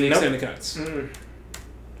cuts. the Nope. extended cuts. Mm.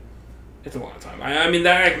 It's a lot of time. I mean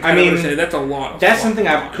that I can I mean, understand. That's a lot. That's something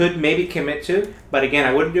I time. could maybe commit to, but again,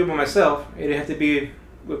 I wouldn't do it by myself. It'd have to be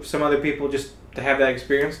with some other people just to have that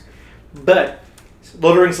experience. But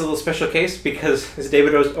Lord of the Rings is a little special case because, as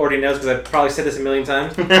David already knows, because I've probably said this a million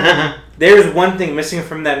times, there's one thing missing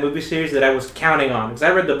from that movie series that I was counting on, because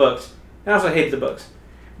I read the books, and I also hated the books.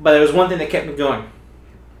 But there was one thing that kept me going.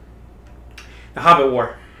 The Hobbit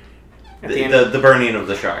War. At the end. The burning of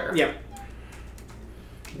the Shire. Yep.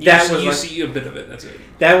 You see a bit of it. That's it.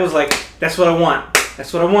 That was like, that's what I want.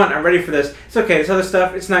 That's what I want. I'm ready for this. It's okay. This other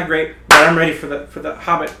stuff, it's not great, but I'm ready for the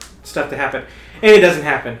Hobbit stuff to happen, and it doesn't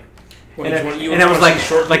happen. What, and I was like,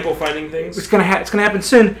 short people fighting things. It's gonna happen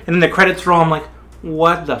soon, and then the credits roll. I'm like,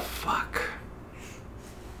 what the fuck?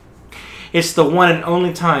 It's the one and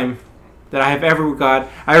only time that I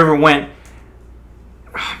ever went.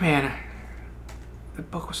 Oh man, the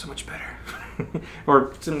book was so much better.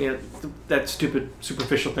 Or that stupid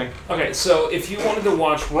superficial thing. Okay, so if you wanted to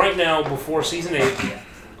watch right now before season 8,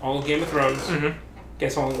 all of Game of Thrones,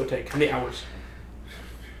 guess how long it would take? How many hours?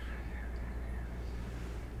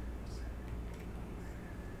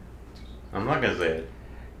 I'm not gonna say it.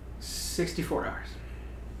 64 hours.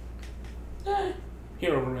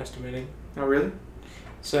 You're overestimating. Oh really?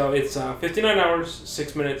 So it's 59 hours,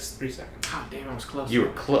 6 minutes, 3 seconds. Oh damn, I was close. You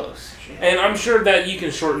were close. And I'm sure that you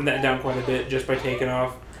can shorten that down quite a bit just by taking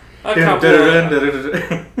off a couple.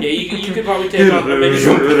 Yeah, you could probably take off a minute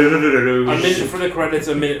for the credits,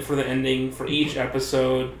 a minute for the ending for each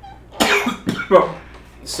episode.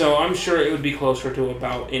 So I'm sure it would be closer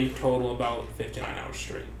to in total about 59 hours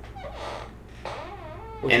straight.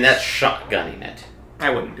 And that's shotgunning it.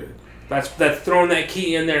 I wouldn't do it. That's throwing that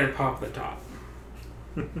key in there and pop the top.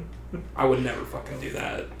 I would never fucking do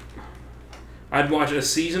that. I'd watch a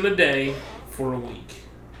season a day for a week.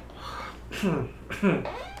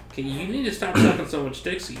 Okay, you need to stop sucking so much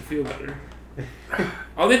dick so you feel better.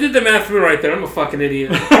 Oh, they did the math for me right there. I'm a fucking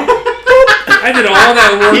idiot. I did all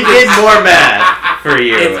that work. He did more math for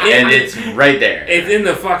you, it's right there. It's in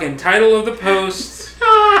the fucking title of the post.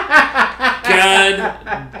 God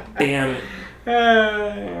damn it.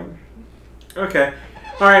 Okay.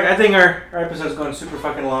 Alright, I think our episode's going super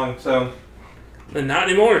fucking long, so... And not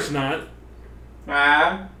anymore, it's not.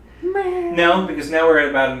 No, because now we're at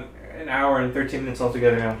about an hour and 13 minutes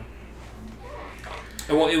altogether now.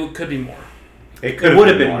 Well, it could be more. It would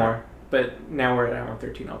have been more, but now we're at an hour and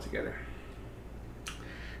 13 altogether.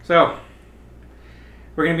 So,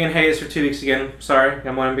 we're going to be in hiatus for 2 weeks again. Sorry,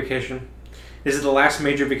 I'm on vacation. This is the last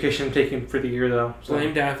major vacation I'm taking for the year, though. So.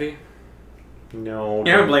 Blame Daffy. No.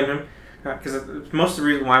 Yeah, I blame him. Because most of the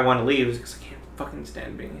reason why I want to leave is because I can't fucking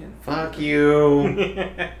stand being in. Fuck you.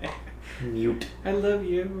 Mute. I love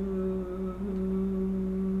you.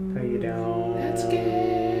 No, you don't. That's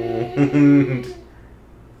good.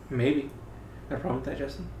 Maybe. Got a problem with that,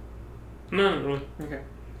 Justin? No, not really. Okay.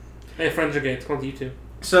 Hey, Friends Are Gay. It's called YouTube.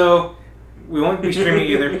 So, we won't be streaming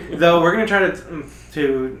either. Though, we're going to try to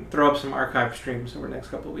throw up some archive streams over the next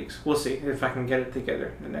couple of weeks. We'll see if I can get it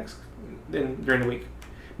together during the week.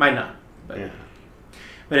 Might not. But, Yeah.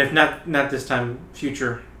 But if not this time,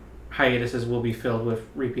 future hiatuses will be filled with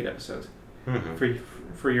repeat episodes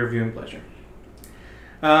for your viewing pleasure.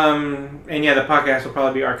 And yeah, the podcast will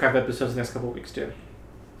probably be archive episodes the next couple of weeks too.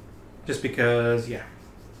 Just because, yeah.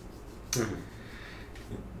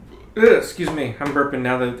 Excuse me, I'm burping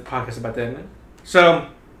now that the podcast is about to end. So,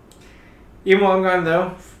 even while I'm gone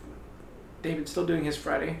though, David's still doing his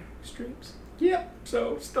Friday streams. Yep.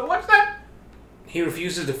 So, still watch that. He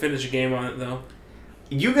refuses to finish a game on it, though.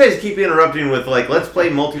 You guys keep interrupting with, like, let's play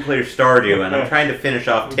multiplayer Stardew, and I'm trying to finish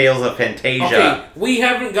off Tales of Fantasia. Okay, we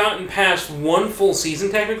haven't gotten past one full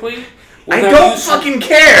season, technically. I don't fucking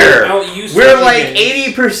care! We're like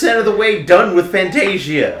games. 80% of the way done with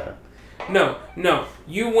Fantasia. No.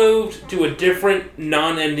 You moved to a different,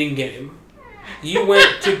 non-ending game. You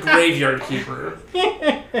went to Graveyard Keeper.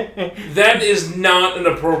 That is not an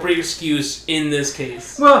appropriate excuse in this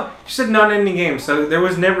case. Well, you said non-ending game, so there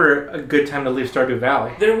was never a good time to leave Stardew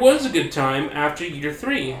Valley. There was a good time after year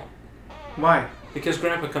 3. Why? Because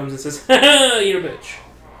Grandpa comes and says, "Ha, you're a bitch."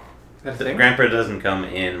 That's the thing? Grandpa doesn't come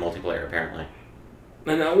in multiplayer, apparently.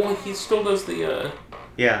 And well, he still does the,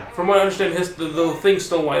 Yeah. From what I understand, the things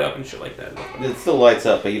still light up and shit like that. It still lights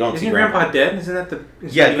up, but you don't see Isn't Grandpa dead? Isn't that the...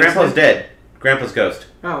 Yeah, Grandpa's dead. Grandpa's ghost.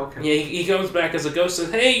 Oh, okay. Yeah, he comes back as a ghost and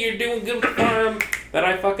says, "Hey, you're doing good with the farm that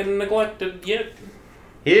I fucking neglected yet."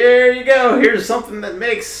 Here you go. Here's something that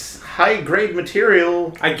makes high-grade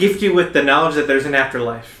material. I gift you with the knowledge that there's an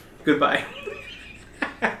afterlife. Goodbye.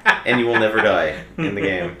 And you will never die in the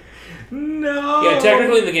game. No. Yeah,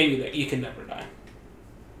 technically in the game you can never die.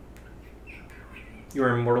 You're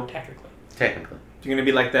immortal. Technically. You're gonna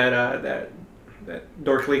be like that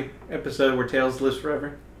Dorkly episode where Tails lives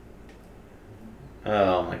forever.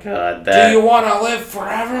 Oh my god. Do you want to live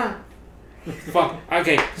forever? Fuck.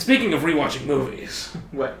 Okay, speaking of rewatching movies.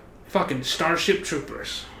 What? Fucking Starship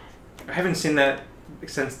Troopers. I haven't seen that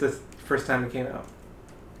since the first time it came out.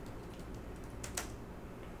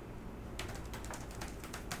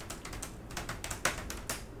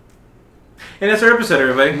 And that's our episode,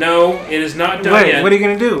 everybody. No, it is not done Wait, yet. what are you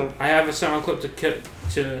gonna do? I have a sound clip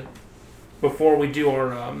to before we do our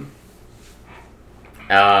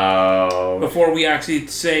before we actually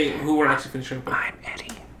say who we're actually finishing up with. I'm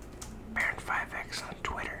Eddie. Baron 5X on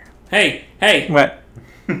Twitter. Hey! What?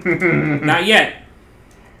 Not yet.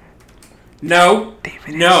 No.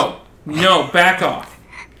 David No, back off.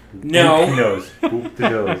 No. Boop the nose. Boop the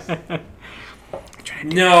nose.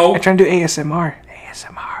 No. I'm trying to do ASMR.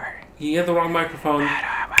 You have the wrong microphone.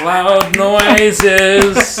 Loud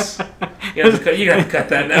noises. You gotta cut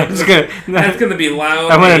that now. That's gonna be loud.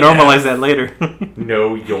 I'm gonna normalize that later.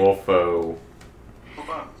 Know your foe.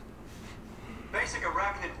 Basic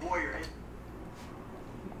arachnid warrior.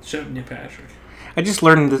 Shut up, Neil Patrick. I just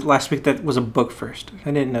learned that last week that was a book first. I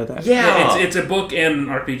didn't know that. Yeah. It's a book and an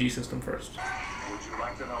RPG system first. Would you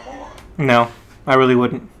like to know more? No, I really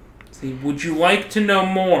wouldn't. See, would you like to know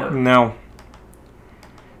more? No.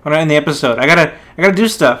 When I end the episode, I gotta do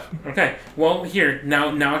stuff. Okay. Well, here now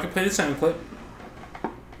I can play the sound clip.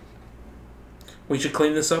 We should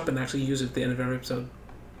clean this up and actually use it at the end of every episode.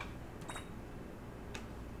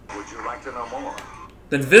 Would you like to know more?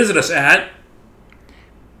 Then visit us at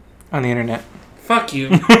On the internet. Fuck you.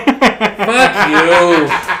 Fuck you.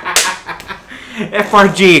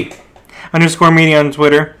 FRG _media on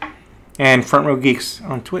Twitter. And Front Row Geeks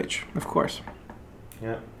on Twitch, of course.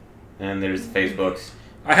 Yeah. And there's the Facebooks.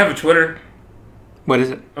 I have a Twitter. What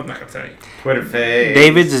is it? I'm not gonna tell you. Twitter face.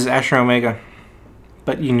 David's is Asher Omega.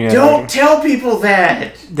 But you knew that. Don't already. tell people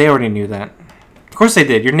that! They already knew that. Of course they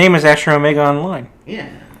did. Your name is Asher Omega online. Yeah.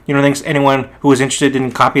 You don't think anyone who was interested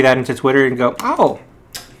didn't copy that into Twitter and go, oh.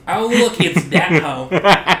 Oh, look, it's that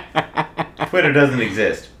hoe. Twitter doesn't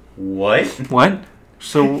exist. What? What?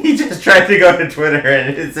 So He just tried to go to Twitter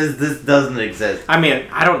and it says this doesn't exist. I mean,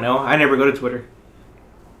 I don't know. I never go to Twitter.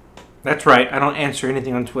 That's right. I don't answer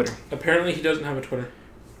anything on Twitter. Apparently, he doesn't have a Twitter.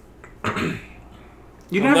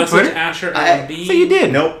 You don't have a Unless Twitter? it's Asher I- LB. So you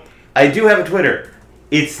did. Nope. I do have a Twitter.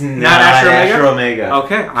 It's not Asher Asher Omega? Omega.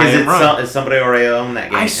 Okay, I Because am wrong. it's somebody already owned that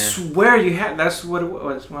game. I yeah. swear you had. That's what it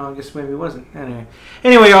was. Well, I guess maybe it wasn't.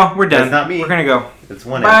 Anyway, y'all, we're done. That's not me. We're gonna go. It's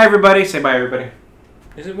one Bye, F. everybody. Say bye, everybody.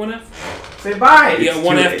 Is it 1F? Say bye. You got It's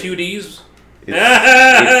 1F, two- 2Ds? It's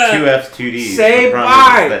 2Fs, 2Ds. Say The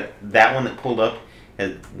problem bye. is that one that pulled up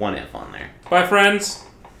has 1F on there. Bye, friends.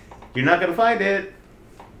 You're not gonna find it.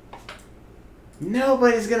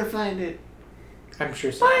 Nobody's gonna find it. I'm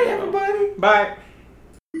sure. Bye, everybody. Bye.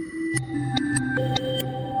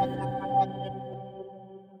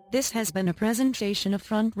 This has been a presentation of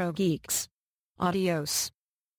Front Row Geeks. Adios.